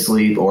quality of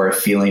sleep or a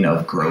feeling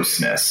of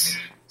grossness.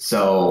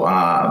 So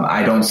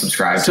I don't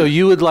subscribe to... So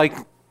you would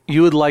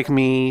like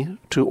me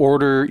to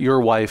order your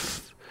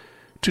wife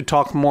to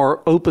talk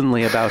more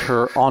openly about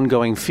her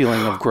ongoing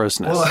feeling of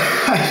grossness. Well,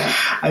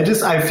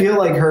 I feel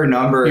like her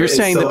number You're is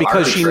saying so that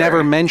because she arbitrary.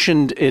 never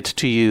mentioned it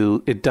to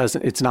you,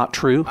 it's not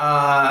true?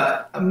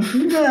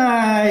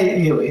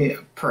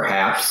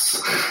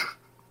 Perhaps.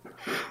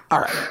 All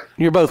right.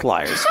 You're both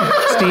liars.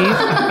 Steve?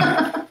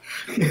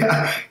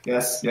 Yeah.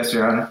 Yes,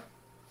 Your Honor.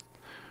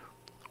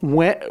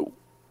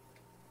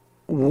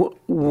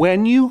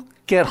 When you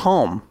get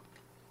home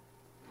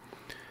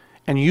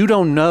and you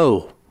don't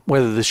know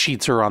whether the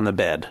sheets are on the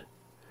bed,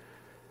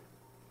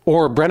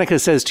 or Brannica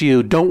says to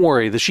you, don't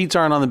worry, the sheets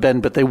aren't on the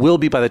bed, but they will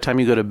be by the time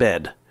you go to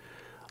bed.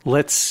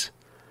 Let's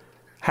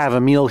have a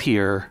meal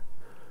here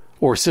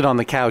or sit on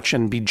the couch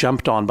and be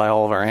jumped on by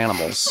all of our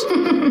animals.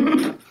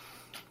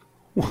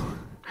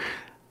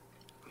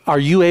 Are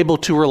you able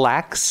to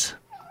relax?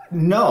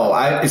 No,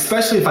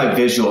 especially if I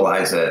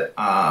visualize it.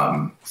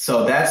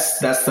 So that's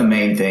the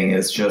main thing,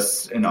 is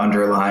just an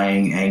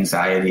underlying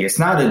anxiety. It's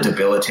not a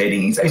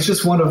debilitating anxiety. It's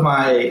just one of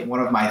my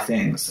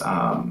things.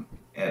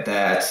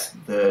 That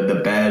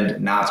the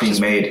bed not being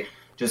made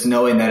just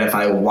knowing that if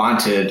I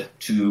wanted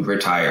to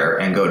retire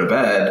and go to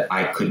bed,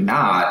 I could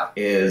not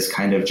is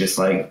kind of just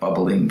like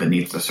bubbling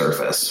beneath the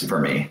surface for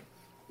me.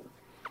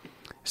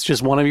 It's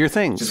just one of your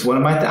things. Just one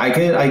of my. I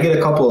get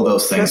a couple of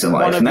those things in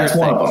life, and that's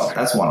one of them.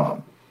 That's one of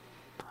them.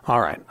 All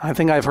right. I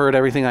think I've heard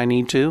everything I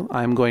need to.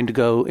 I'm going to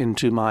go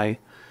into my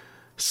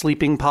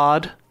sleeping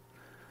pod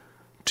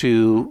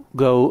to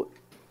go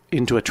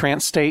into a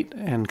trance state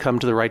and come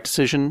to the right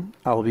decision.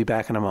 I will be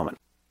back in a moment.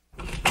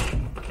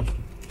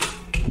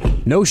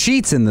 No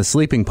sheets in the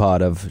sleeping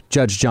pod of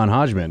Judge John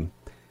Hodgman.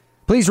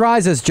 Please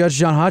rise as Judge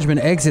John Hodgman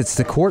exits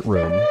the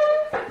courtroom.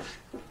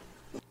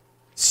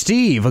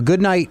 Steve, a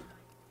good night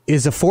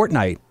is a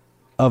fortnight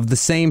of the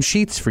same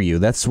sheets for you.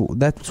 That's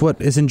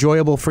what is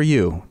enjoyable for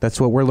you. That's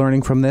what we're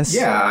learning from this.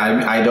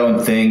 Yeah, I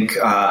don't think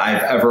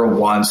I've ever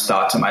once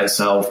thought to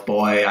myself,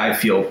 boy, I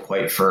feel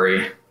quite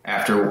furry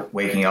after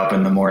waking up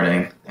in the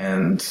morning,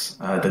 and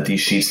that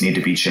these sheets need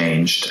to be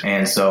changed.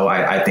 And so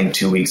I think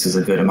 2 weeks is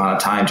a good amount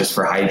of time just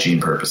for hygiene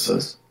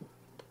purposes.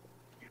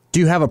 Do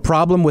you have a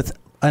problem with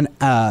an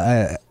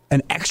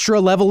extra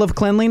level of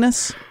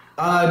cleanliness?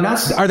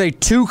 Are they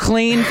too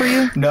clean for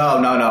you? No.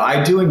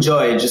 I do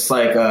enjoy just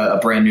like a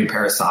brand new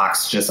pair of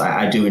socks.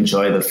 I do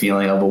enjoy the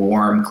feeling of a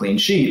warm, clean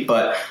sheet.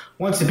 But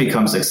once it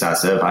becomes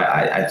excessive,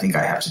 I think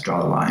I have to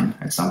draw the line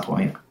at some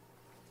point.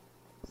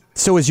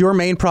 So is your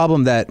main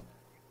problem that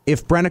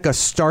if Brennica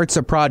starts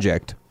a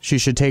project, she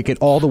should take it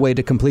all the way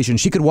to completion?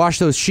 She could wash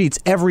those sheets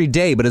every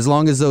day, but as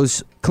long as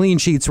those clean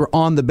sheets were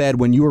on the bed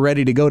when you were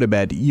ready to go to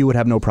bed, you would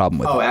have no problem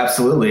with it. Oh,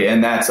 absolutely.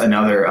 And that's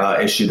another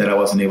issue that I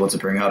wasn't able to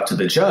bring up to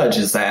the judge,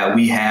 is that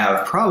we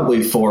have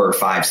probably 4 or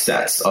 5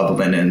 sets of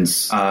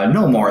linens,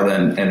 no more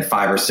than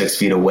 5 or 6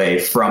 feet away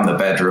from the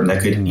bedroom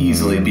that could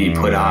easily be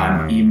put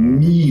on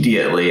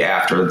immediately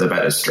after the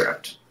bed is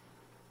stripped.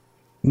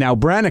 Now,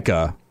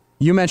 Brennica,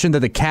 you mentioned that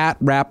the cat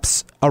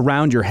wraps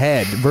around your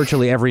head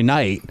virtually every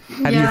night.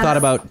 Have you thought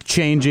about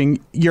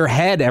changing your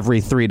head every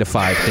 3 to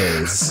 5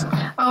 days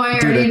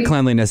due to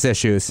cleanliness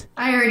issues?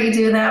 I already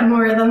do that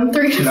more than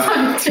 3 to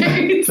 5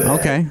 days.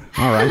 Okay,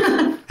 all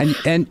right.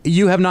 And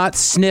you have not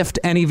sniffed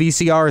any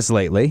VCRs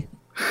lately?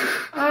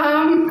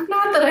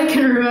 Not that I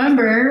can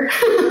remember.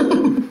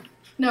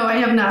 No, I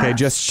have not. Okay,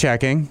 just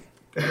checking.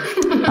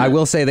 I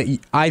will say that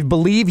I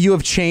believe you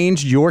have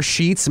changed your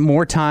sheets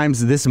more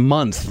times this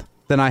month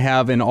than I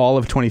have in all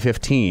of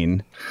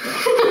 2015.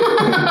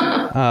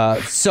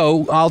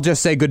 So I'll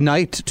just say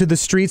goodnight to the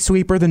street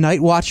sweeper, the night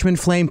watchman,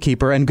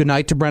 flamekeeper, and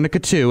goodnight to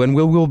Brennica too, and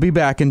we'll be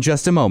back in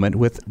just a moment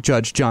with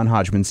Judge John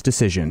Hodgman's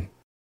decision.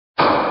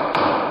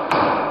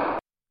 Hello,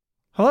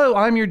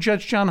 I'm your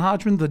Judge John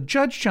Hodgman. The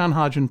Judge John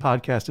Hodgman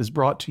podcast is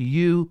brought to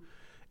you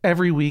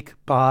every week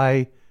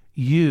by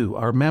you,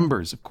 our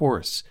members, of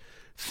course.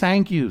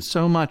 Thank you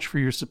so much for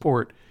your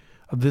support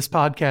of this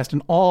podcast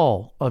and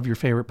all of your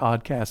favorite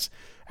podcasts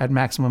at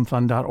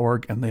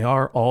MaximumFun.org, and they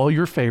are all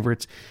your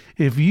favorites.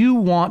 If you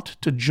want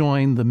to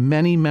join the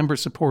many member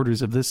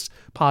supporters of this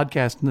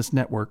podcast and this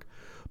network,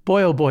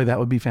 boy, oh boy, that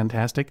would be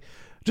fantastic.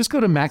 Just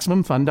go to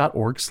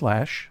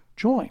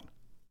MaximumFun.org/join.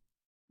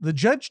 The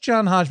Judge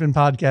John Hodgman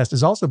podcast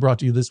is also brought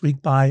to you this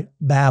week by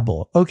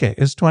Babbel. Okay,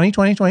 it's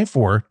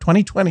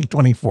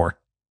 2020-24.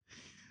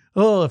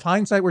 Oh, if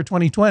hindsight were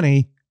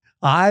 2020,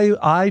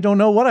 I don't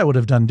know what I would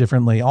have done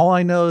differently. All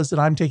I know is that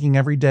I'm taking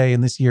every day in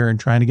this year and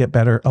trying to get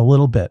better a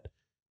little bit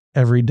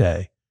every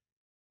day.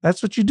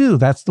 That's what you do.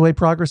 That's the way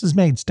progress is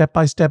made, step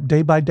by step,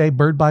 day by day,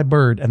 bird by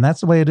bird. And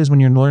that's the way it is when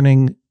you're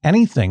learning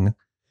anything,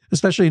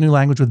 especially a new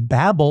language with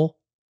Babbel.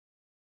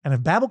 And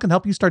if Babbel can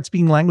help you start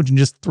speaking language in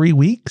just 3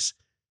 weeks,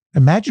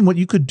 imagine what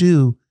you could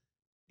do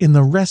in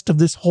the rest of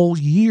this whole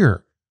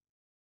year.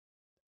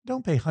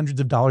 Don't pay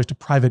hundreds of dollars to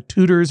private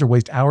tutors or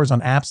waste hours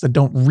on apps that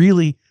don't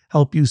really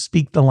help you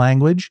speak the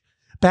language.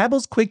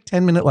 Babbel's quick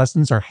 10-minute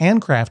lessons are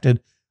handcrafted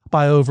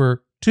by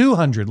over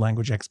 200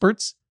 language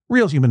experts,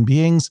 real human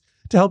beings,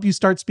 to help you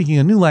start speaking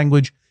a new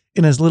language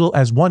in as little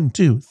as 1,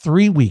 2,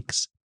 3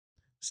 weeks.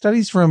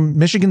 Studies from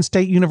Michigan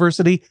State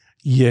University,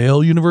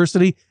 Yale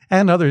University,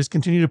 and others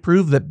continue to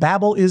prove that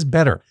Babbel is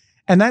better.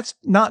 And that's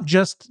not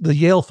just the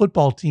Yale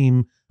football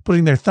team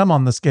putting their thumb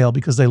on the scale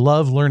because they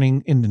love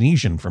learning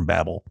Indonesian from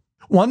Babbel.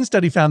 One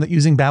study found that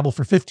using Babbel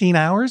for 15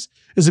 hours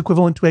is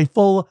equivalent to a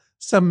full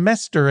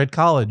semester at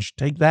college.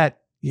 Take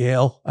that,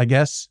 Yale, I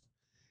guess.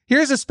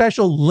 Here's a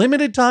special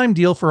limited time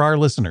deal for our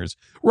listeners.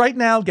 Right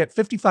now, get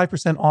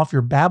 55% off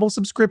your Babbel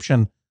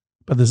subscription,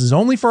 but this is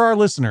only for our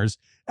listeners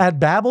at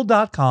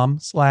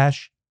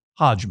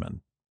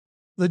Babbel.com/Hodgman.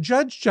 The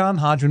Judge John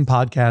Hodgman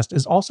podcast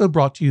is also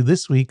brought to you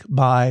this week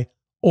by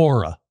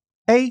Aura.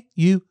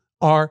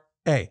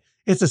 A-U-R-A.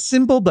 It's a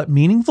simple but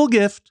meaningful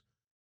gift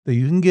that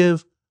you can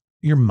give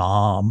your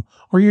mom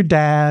or your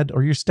dad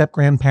or your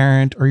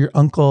step-grandparent or your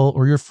uncle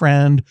or your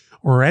friend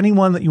or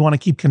anyone that you want to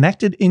keep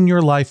connected in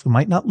your life who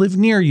might not live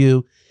near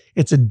you.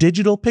 It's a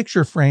digital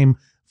picture frame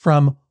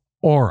from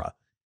Aura.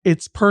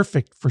 It's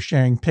perfect for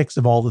sharing pics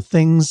of all the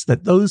things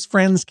that those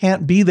friends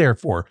can't be there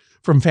for,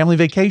 from family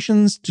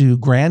vacations to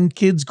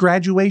grandkids'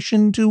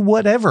 graduation to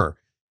whatever.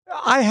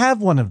 I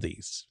have one of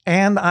these,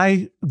 and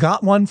I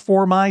got one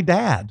for my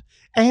dad,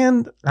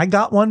 and I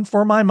got one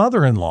for my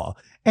mother-in-law,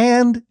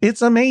 and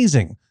it's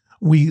amazing.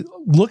 We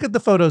look at the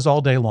photos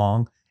all day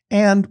long,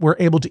 and we're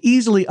able to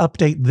easily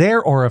update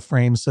their Aura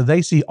frames so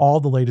they see all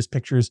the latest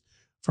pictures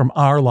from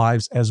our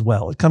lives as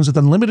well. It comes with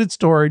unlimited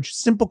storage,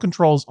 simple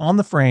controls on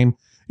the frame.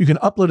 You can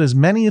upload as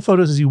many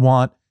photos as you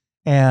want,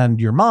 and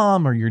your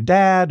mom or your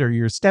dad or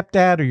your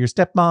stepdad or your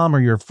stepmom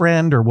or your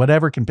friend or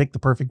whatever can pick the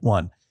perfect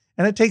one.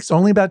 And it takes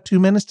only about 2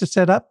 minutes to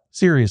set up.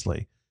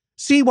 Seriously.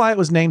 See why it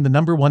was named the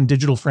 #1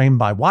 digital frame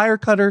by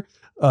Wirecutter,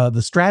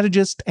 The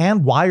Strategist,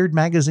 and Wired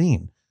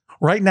Magazine.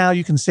 Right now,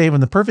 you can save on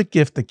the perfect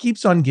gift that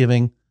keeps on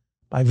giving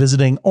by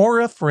visiting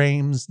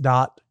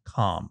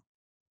auraframes.com.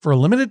 For a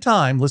limited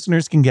time,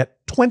 listeners can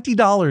get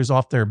 $20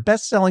 off their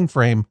best-selling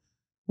frame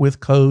with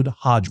code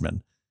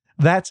Hodgman.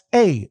 That's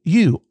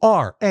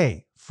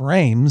AURA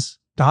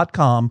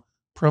frames.com,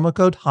 promo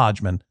code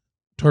Hodgman.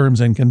 Terms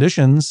and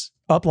conditions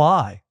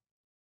apply.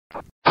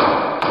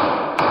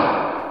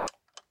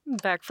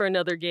 Back for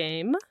another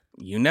game.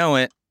 You know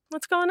it.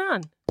 What's going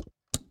on?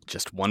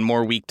 Just one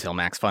more week till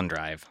Max Fun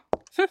Drive.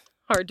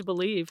 Hard to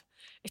believe.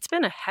 It's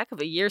been a heck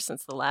of a year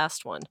since the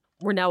last one.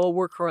 We're now a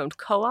worker-owned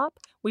co-op.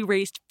 We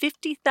raised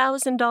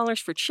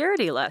 $50,000 for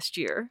charity last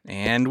year.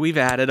 And we've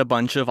added a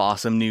bunch of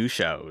awesome new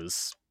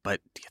shows.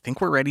 But do you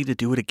think we're ready to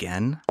do it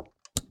again?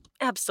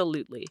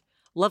 Absolutely.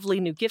 Lovely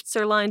new gifts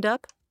are lined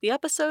up. The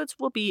episodes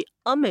will be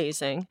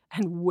amazing.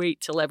 And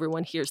wait till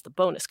everyone hears the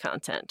bonus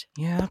content.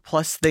 Yeah,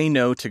 plus they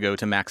know to go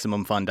to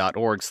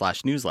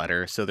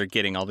MaximumFun.org/newsletter, so they're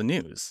getting all the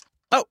news.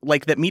 Oh,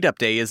 like that meetup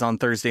day is on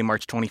Thursday,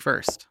 March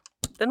 21st.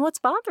 Then what's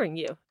bothering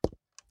you?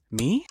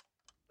 Me?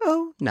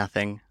 Oh,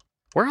 nothing.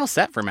 We're all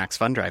set for Max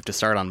Fun Drive to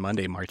start on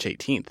Monday, March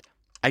 18th.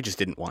 I just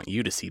didn't want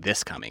you to see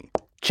this coming.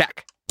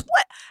 Check.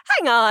 What?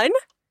 Hang on.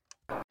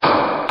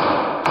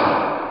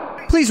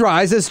 Please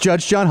rise as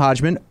Judge John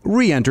Hodgman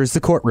re-enters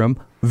the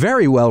courtroom,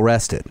 very well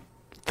rested.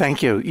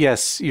 Thank you.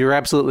 Yes, you're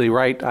absolutely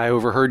right. I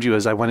overheard you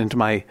as I went into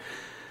my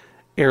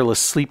airless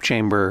sleep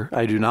chamber.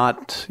 I do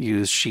not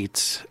use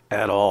sheets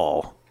at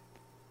all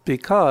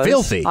because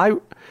filthy.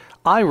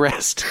 I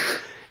rest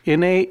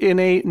in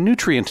a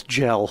nutrient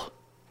gel.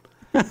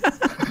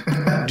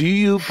 Do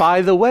you,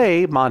 by the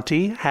way,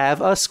 Monty,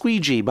 have a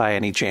squeegee by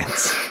any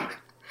chance?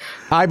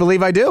 I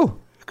believe I do.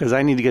 Because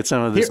I need to get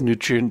some of this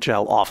nutrient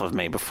gel off of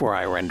me before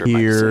I render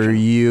my decision. Here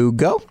you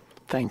go.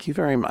 Thank you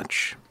very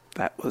much.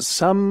 That was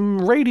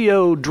some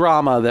radio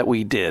drama that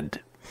we did.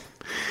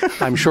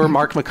 I'm sure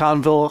Mark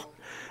McConville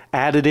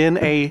added in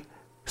a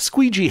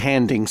squeegee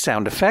handing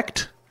sound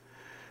effect.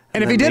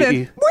 And if he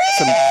didn't...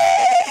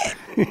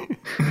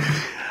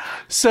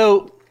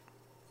 So,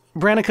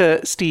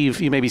 Brannica, Steve,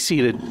 you may be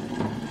seated.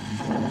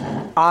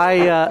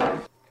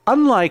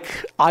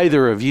 Unlike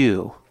either of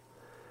you,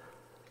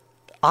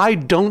 I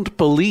don't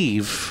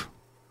believe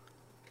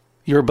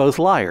you're both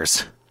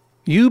liars.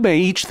 You may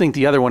each think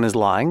the other one is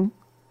lying,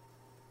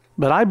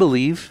 but I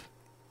believe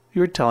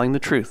you're telling the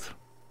truth.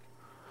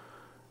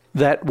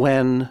 That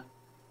when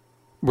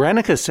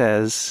Brannica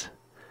says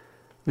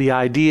the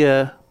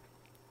idea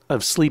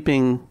of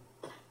sleeping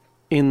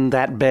in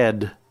that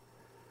bed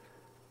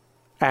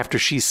after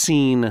she's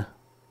seen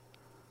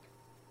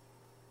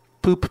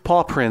poop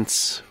paw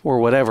prints or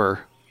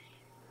whatever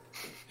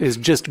is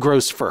just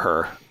gross for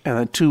her. And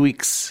in 2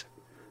 weeks,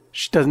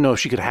 she doesn't know if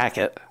she could hack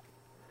it.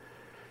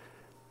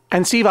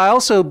 And Steve, I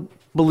also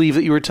believe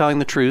that you were telling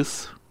the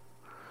truth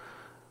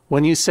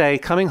when you say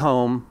coming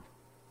home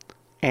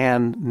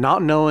and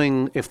not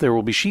knowing if there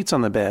will be sheets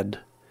on the bed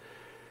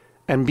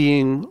and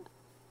being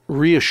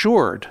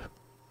reassured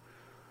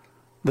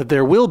that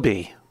there will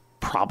be,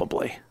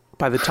 probably,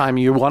 by the time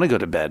you want to go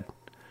to bed,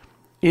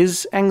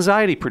 is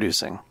anxiety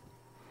producing.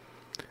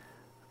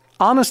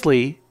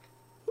 Honestly,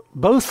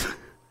 both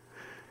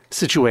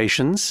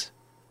situations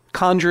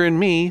conjure in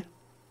me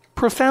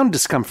profound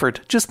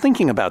discomfort just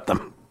thinking about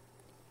them.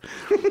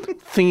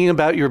 Thinking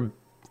about your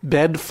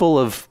bed full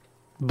of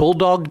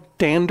bulldog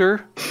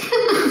dander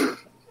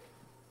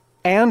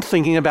and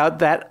thinking about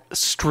that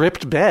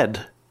stripped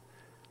bed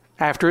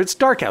after it's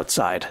dark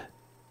outside.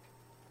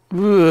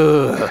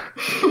 Ugh.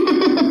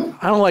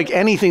 I don't like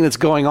anything that's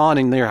going on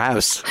in their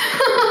house.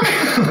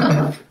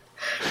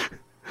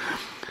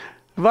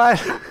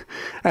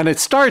 And it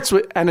starts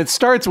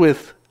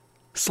with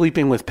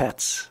sleeping with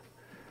pets.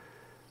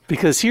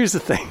 Because here's the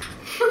thing.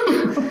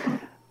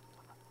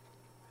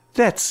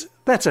 That's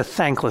a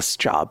thankless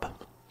job.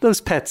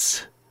 Those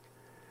pets,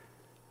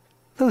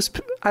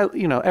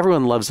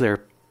 everyone loves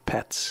their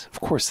pets.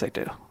 Of course they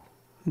do.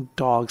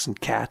 Dogs and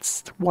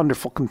cats,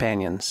 wonderful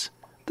companions.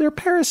 They're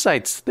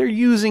parasites. They're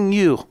using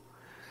you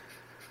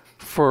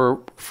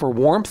for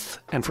warmth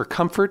and for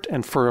comfort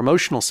and for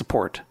emotional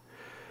support.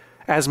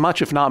 As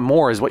much, if not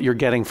more, as what you're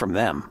getting from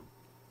them.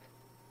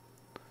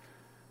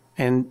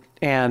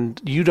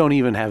 And you don't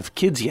even have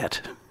kids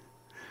yet.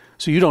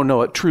 So you don't know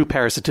what true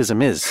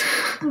parasitism is.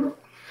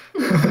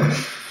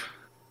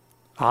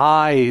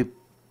 I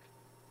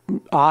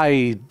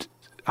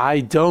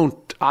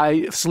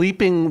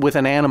sleeping with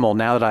an animal,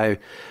 now that I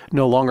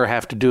no longer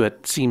have to do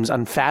it, seems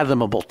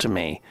unfathomable to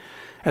me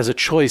as a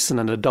choice that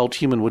an adult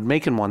human would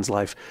make in one's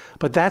life.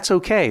 But that's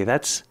okay.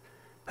 That's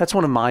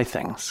one of my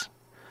things.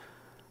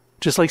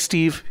 Just like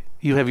Steve,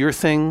 you have your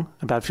thing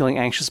about feeling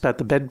anxious about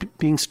the bed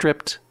being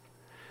stripped.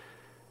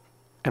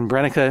 And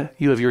Brennica,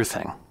 you have your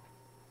thing,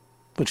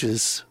 which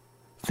is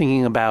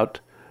thinking about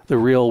the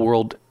real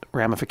world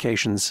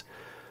ramifications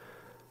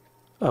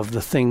of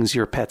the things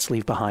your pets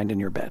leave behind in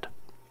your bed.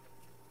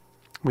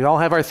 We all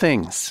have our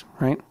things,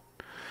 right?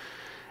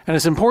 And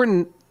it's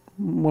important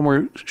when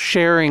we're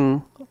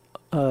sharing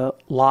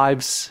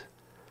lives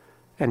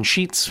and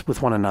sheets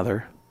with one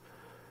another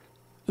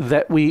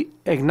that we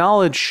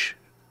acknowledge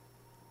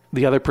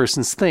the other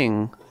person's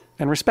thing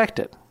and respect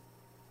it,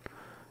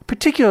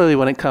 particularly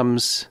when it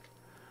comes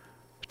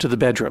to the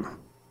bedroom.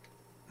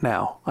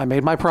 Now, I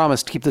made my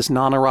promise to keep this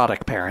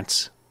non-erotic,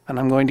 parents, and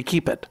I'm going to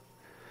keep it.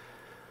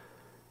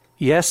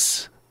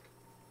 Yes,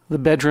 the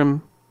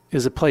bedroom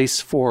is a place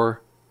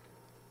for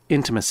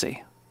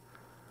intimacy,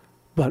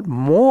 but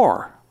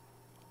more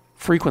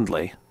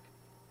frequently,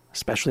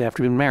 especially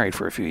after being married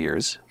for a few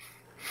years,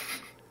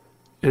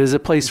 it is a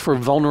place for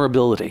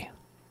vulnerability.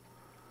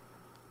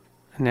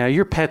 Now,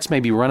 your pets may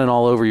be running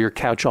all over your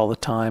couch all the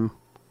time,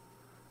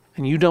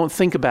 and you don't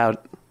think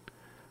about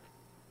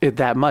it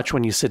that much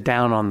when you sit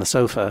down on the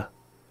sofa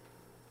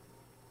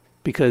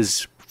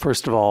because,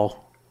 first of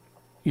all,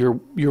 you're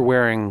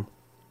wearing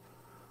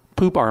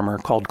poop armor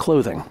called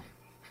clothing.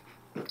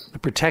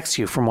 It protects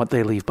you from what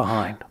they leave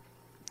behind.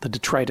 The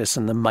detritus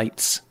and the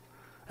mites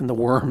and the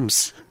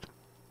worms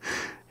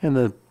and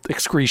the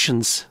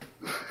excretions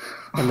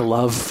and the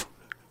love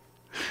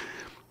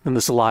and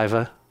the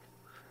saliva.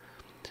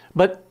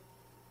 But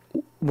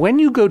when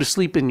you go to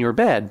sleep in your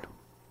bed,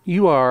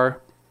 you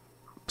are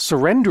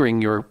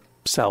surrendering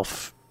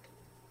yourself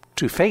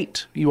to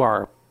fate. You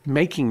are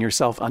making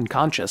yourself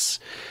unconscious.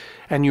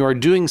 And you are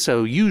doing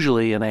so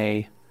usually in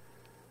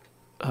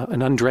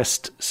an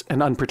undressed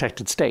and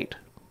unprotected state.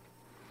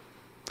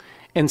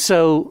 And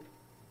so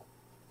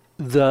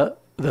the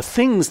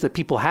things that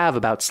people have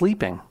about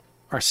sleeping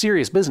are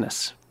serious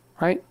business,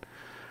 right?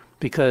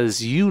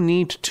 Because you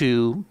need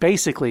to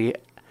basically,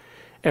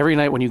 every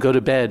night when you go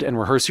to bed and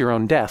rehearse your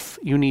own death,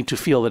 you need to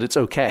feel that it's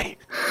okay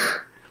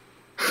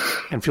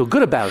and feel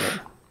good about it.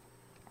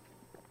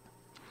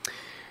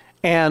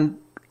 And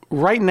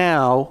right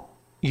now,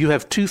 you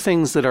have two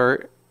things that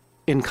are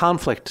in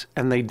conflict,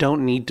 and they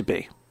don't need to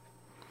be.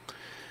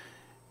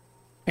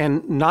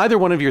 And neither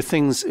one of your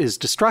things is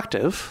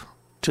destructive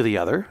to the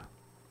other,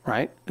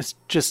 right? It's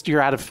just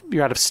you're out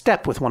of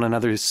step with one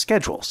another's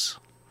schedules.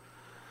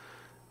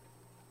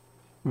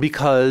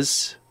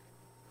 Because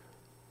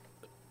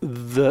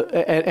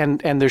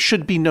and there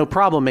should be no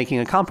problem making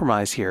a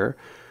compromise here,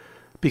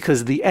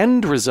 because the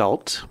end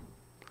result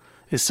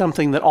is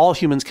something that all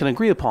humans can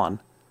agree upon.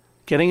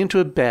 Getting into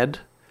a bed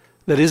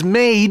that is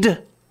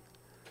made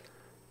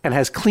and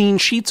has clean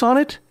sheets on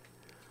it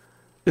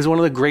is one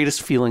of the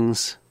greatest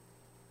feelings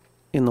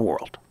in the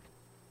world.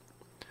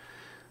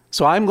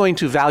 So I'm going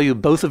to value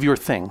both of your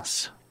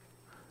things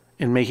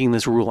in making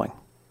this ruling.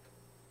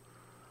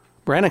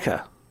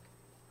 Brennica,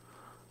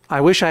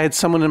 I wish I had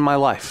someone in my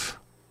life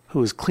who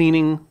was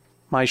cleaning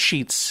my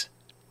sheets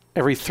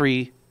every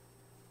 3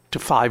 to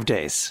 5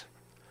 days.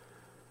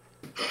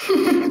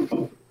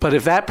 But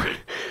if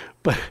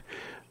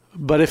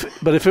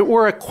it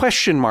were a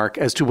question mark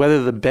as to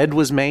whether the bed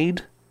was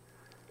made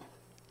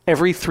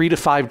every 3 to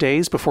 5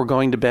 days before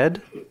going to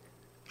bed,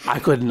 I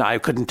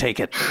couldn't take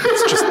it.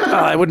 It's just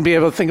I wouldn't be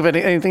able to think of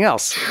anything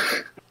else.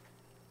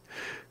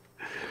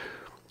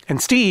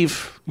 And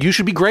Steve, you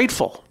should be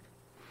grateful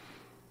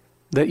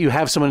that you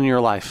have someone in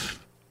your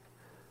life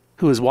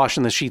who is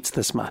washing the sheets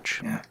this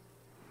much. Yeah.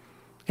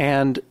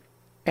 And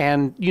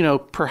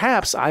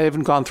perhaps I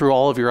haven't gone through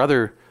all of your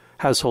other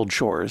household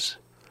chores,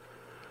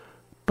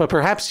 but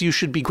perhaps you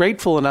should be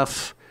grateful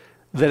enough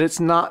that it's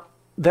not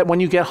that when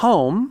you get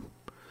home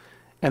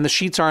and the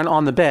sheets aren't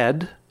on the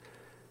bed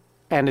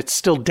and it's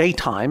still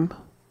daytime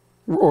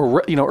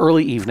or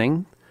early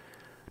evening,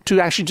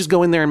 to actually just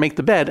go in there and make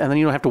the bed, and then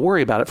you don't have to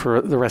worry about it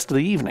for the rest of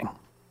the evening.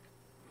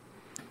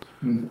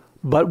 Mm.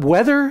 But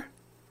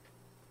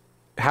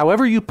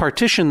however you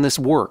partition this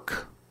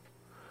work,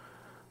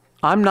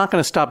 I'm not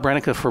going to stop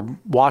Brennica from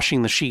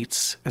washing the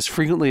sheets as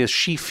frequently as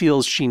she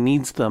feels she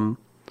needs them.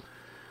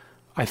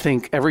 I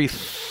think every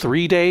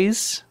 3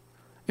 days.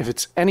 If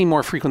it's any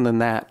more frequent than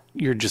that,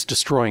 you're just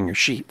destroying your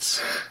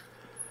sheets.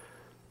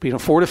 But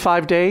 4 to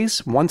 5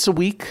 days, once a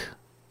week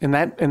in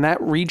that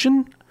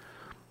region,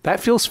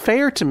 that feels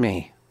fair to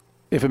me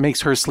if it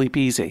makes her sleep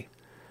easy.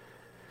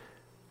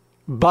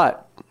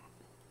 But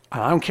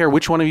I don't care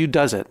which one of you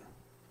does it.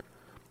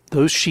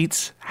 Those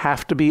sheets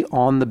have to be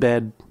on the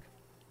bed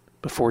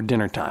before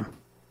dinner time.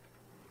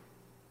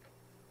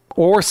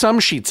 Or some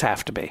sheets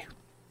have to be.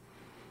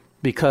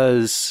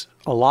 Because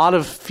a lot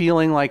of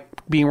feeling like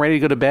being ready to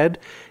go to bed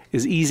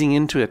is easing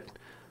into it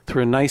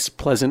through a nice,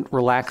 pleasant,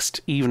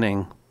 relaxed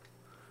evening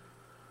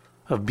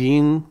of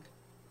being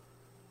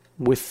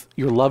with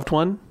your loved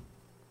one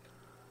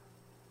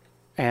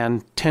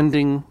and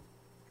tending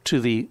to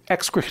the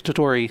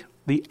execretory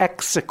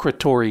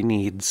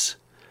needs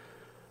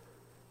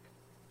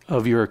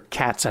of your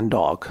cats and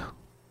dog.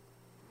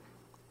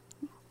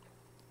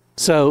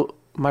 So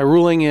my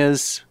ruling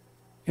is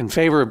in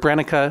favor of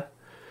Brennica,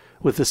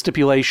 with the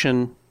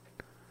stipulation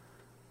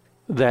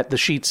that the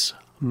sheets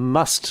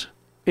must,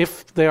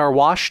 if they are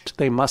washed,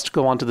 they must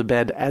go onto the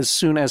bed as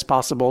soon as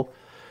possible.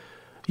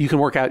 You can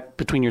work out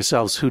between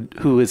yourselves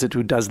who is it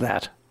who does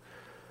that.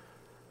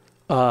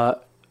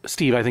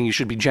 Steve, I think you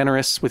should be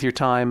generous with your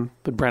time,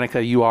 but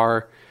Brennica, you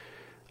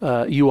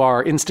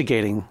are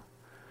instigating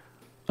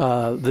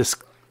this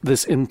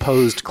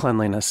imposed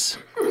cleanliness.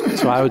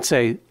 So I would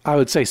say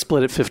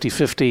split it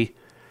 50-50.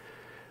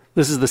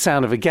 This is the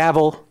sound of a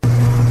gavel.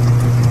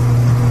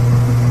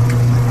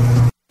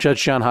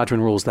 Judge John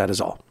Hodgman rules that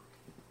is all.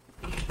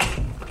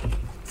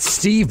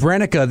 Steve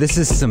Brennica, this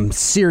is some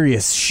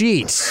serious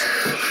sheets.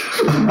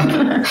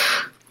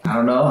 I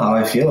don't know how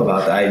I feel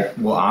about that. I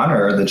will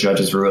honor the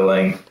judge's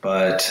ruling,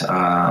 but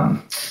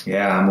I'm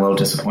a little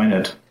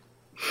disappointed.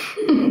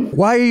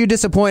 Why are you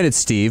disappointed,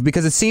 Steve?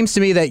 Because it seems to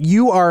me that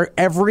you are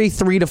every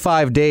 3 to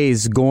 5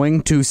 days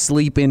going to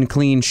sleep in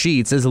clean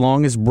sheets as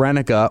long as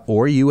Brennica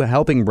or you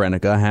helping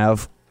Brennica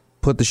have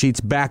put the sheets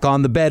back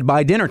on the bed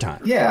by dinner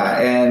time. Yeah,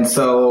 and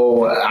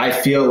so I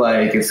feel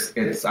like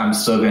I'm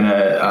still going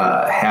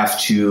to have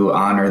to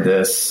honor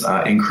this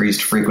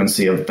increased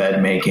frequency of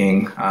bed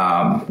making,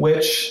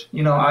 which,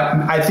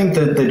 I think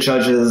that the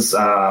judge's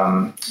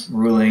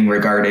ruling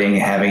regarding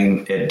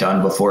having it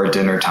done before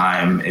dinner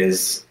time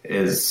is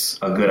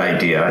a good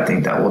idea. I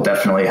think that will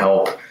definitely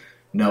help,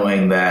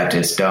 knowing that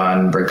it's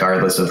done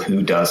regardless of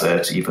who does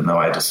it, even though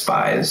I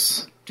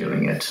despise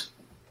doing it.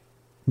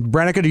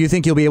 Brennica, do you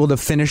think you'll be able to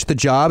finish the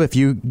job if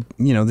you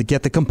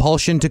get the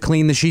compulsion to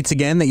clean the sheets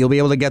again, that you'll be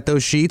able to get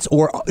those sheets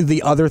or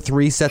the other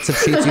 3 sets of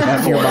sheets you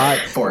have nearby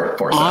four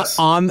sets.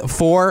 by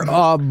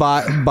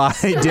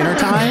dinner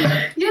time?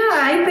 Yeah,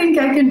 I think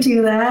I could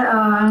do that.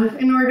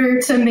 In order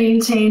to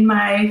maintain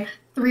my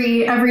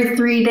every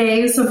 3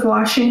 days of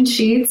washing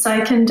sheets,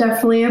 I can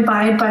definitely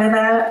abide by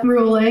that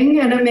ruling,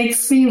 and it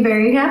makes me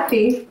very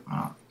happy.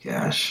 Oh,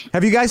 gosh.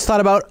 Have you guys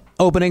thought about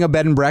opening a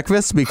bed and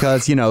breakfast?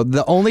 Because,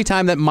 the only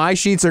time that my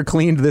sheets are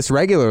cleaned this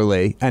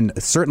regularly, and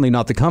certainly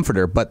not the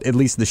comforter, but at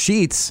least the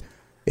sheets,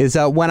 is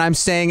when I'm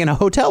staying in a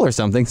hotel or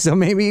something. So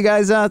maybe you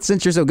guys,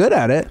 since you're so good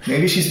at it,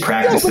 maybe she's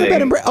practicing.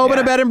 Open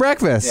a bed and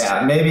breakfast.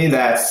 Yeah, maybe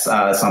that's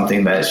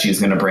something that she's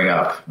going to bring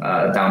up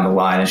down the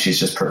line, and she's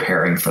just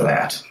preparing for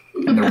that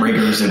and the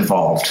rigors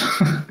involved.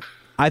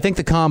 I think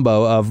the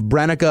combo of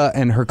Brennica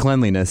and her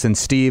cleanliness and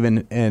Steve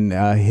and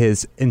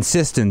his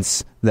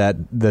insistence that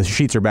the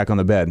sheets are back on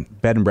the bed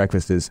and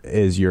breakfast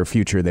is your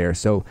future there.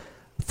 So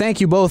thank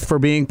you both for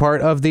being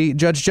part of the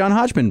Judge John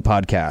Hodgman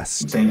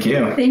podcast. Thank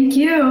you. Thank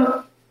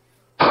you.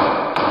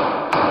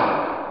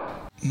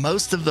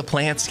 Most of the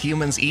plants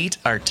humans eat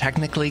are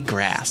technically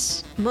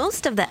grass.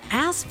 Most of the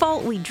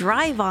asphalt we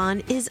drive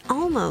on is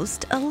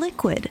almost a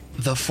liquid.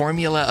 The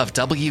formula of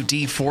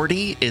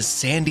WD-40 is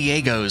San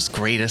Diego's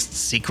greatest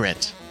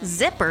secret.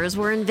 Zippers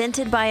were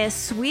invented by a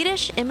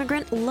Swedish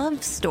immigrant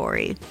love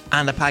story.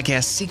 On the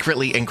podcast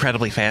Secretly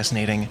Incredibly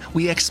Fascinating,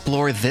 we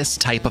explore this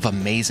type of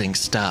amazing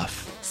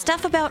stuff.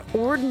 Stuff about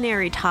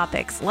ordinary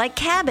topics like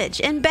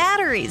cabbage and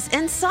batteries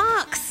and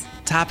socks.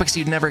 Topics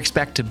you'd never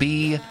expect to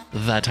be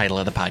the title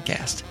of the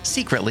podcast.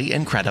 Secretly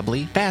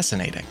Incredibly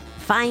Fascinating.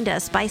 Find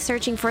us by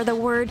searching for the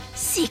word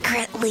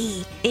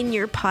secretly in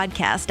your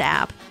podcast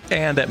app.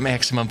 And at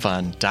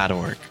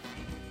MaximumFun.org.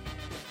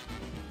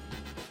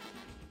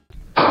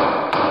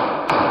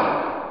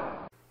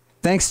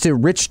 Thanks to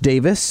Rich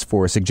Davis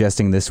for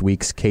suggesting this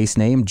week's case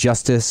name,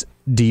 Justice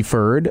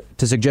Deferred.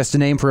 To suggest a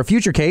name for a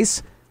future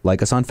case,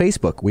 like us on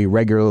Facebook. We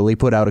regularly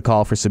put out a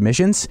call for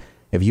submissions.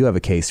 If you have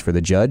a case for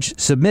the judge,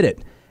 submit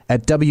it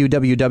at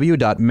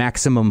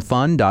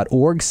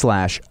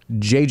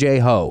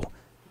www.maximumfun.org/JJHo.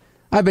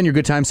 I've been your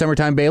good time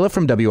summertime bailiff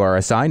from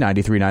WRSI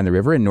 93.9 The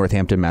River in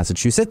Northampton,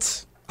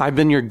 Massachusetts. I've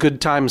been your good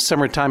time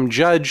summertime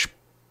judge,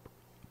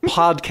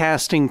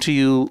 podcasting to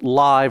you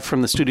live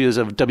from the studios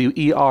of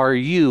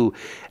WERU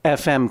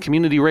FM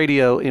Community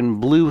Radio in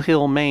Blue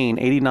Hill, Maine,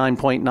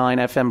 89.9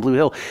 FM Blue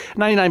Hill,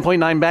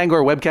 99.9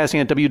 Bangor,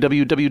 webcasting at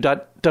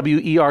www.weru.org.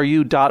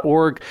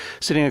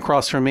 Sitting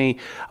across from me,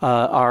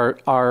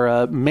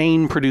 our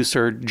main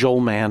producer, Joel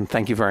Mann.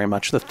 Thank you very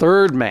much. The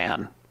third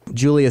man.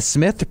 Julia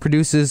Smith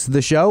produces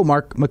the show.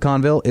 Mark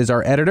McConville is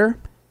our editor.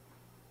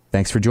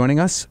 Thanks for joining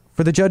us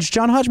for the Judge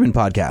John Hodgman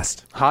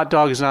podcast. Hot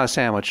dog is not a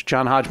sandwich.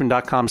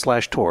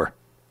 JohnHodgman.com/tour.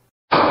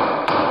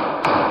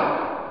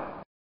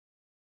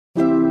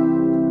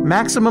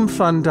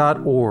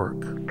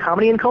 MaximumFun.org.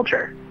 Comedy and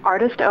culture.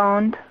 Artist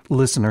owned.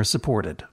 Listener supported.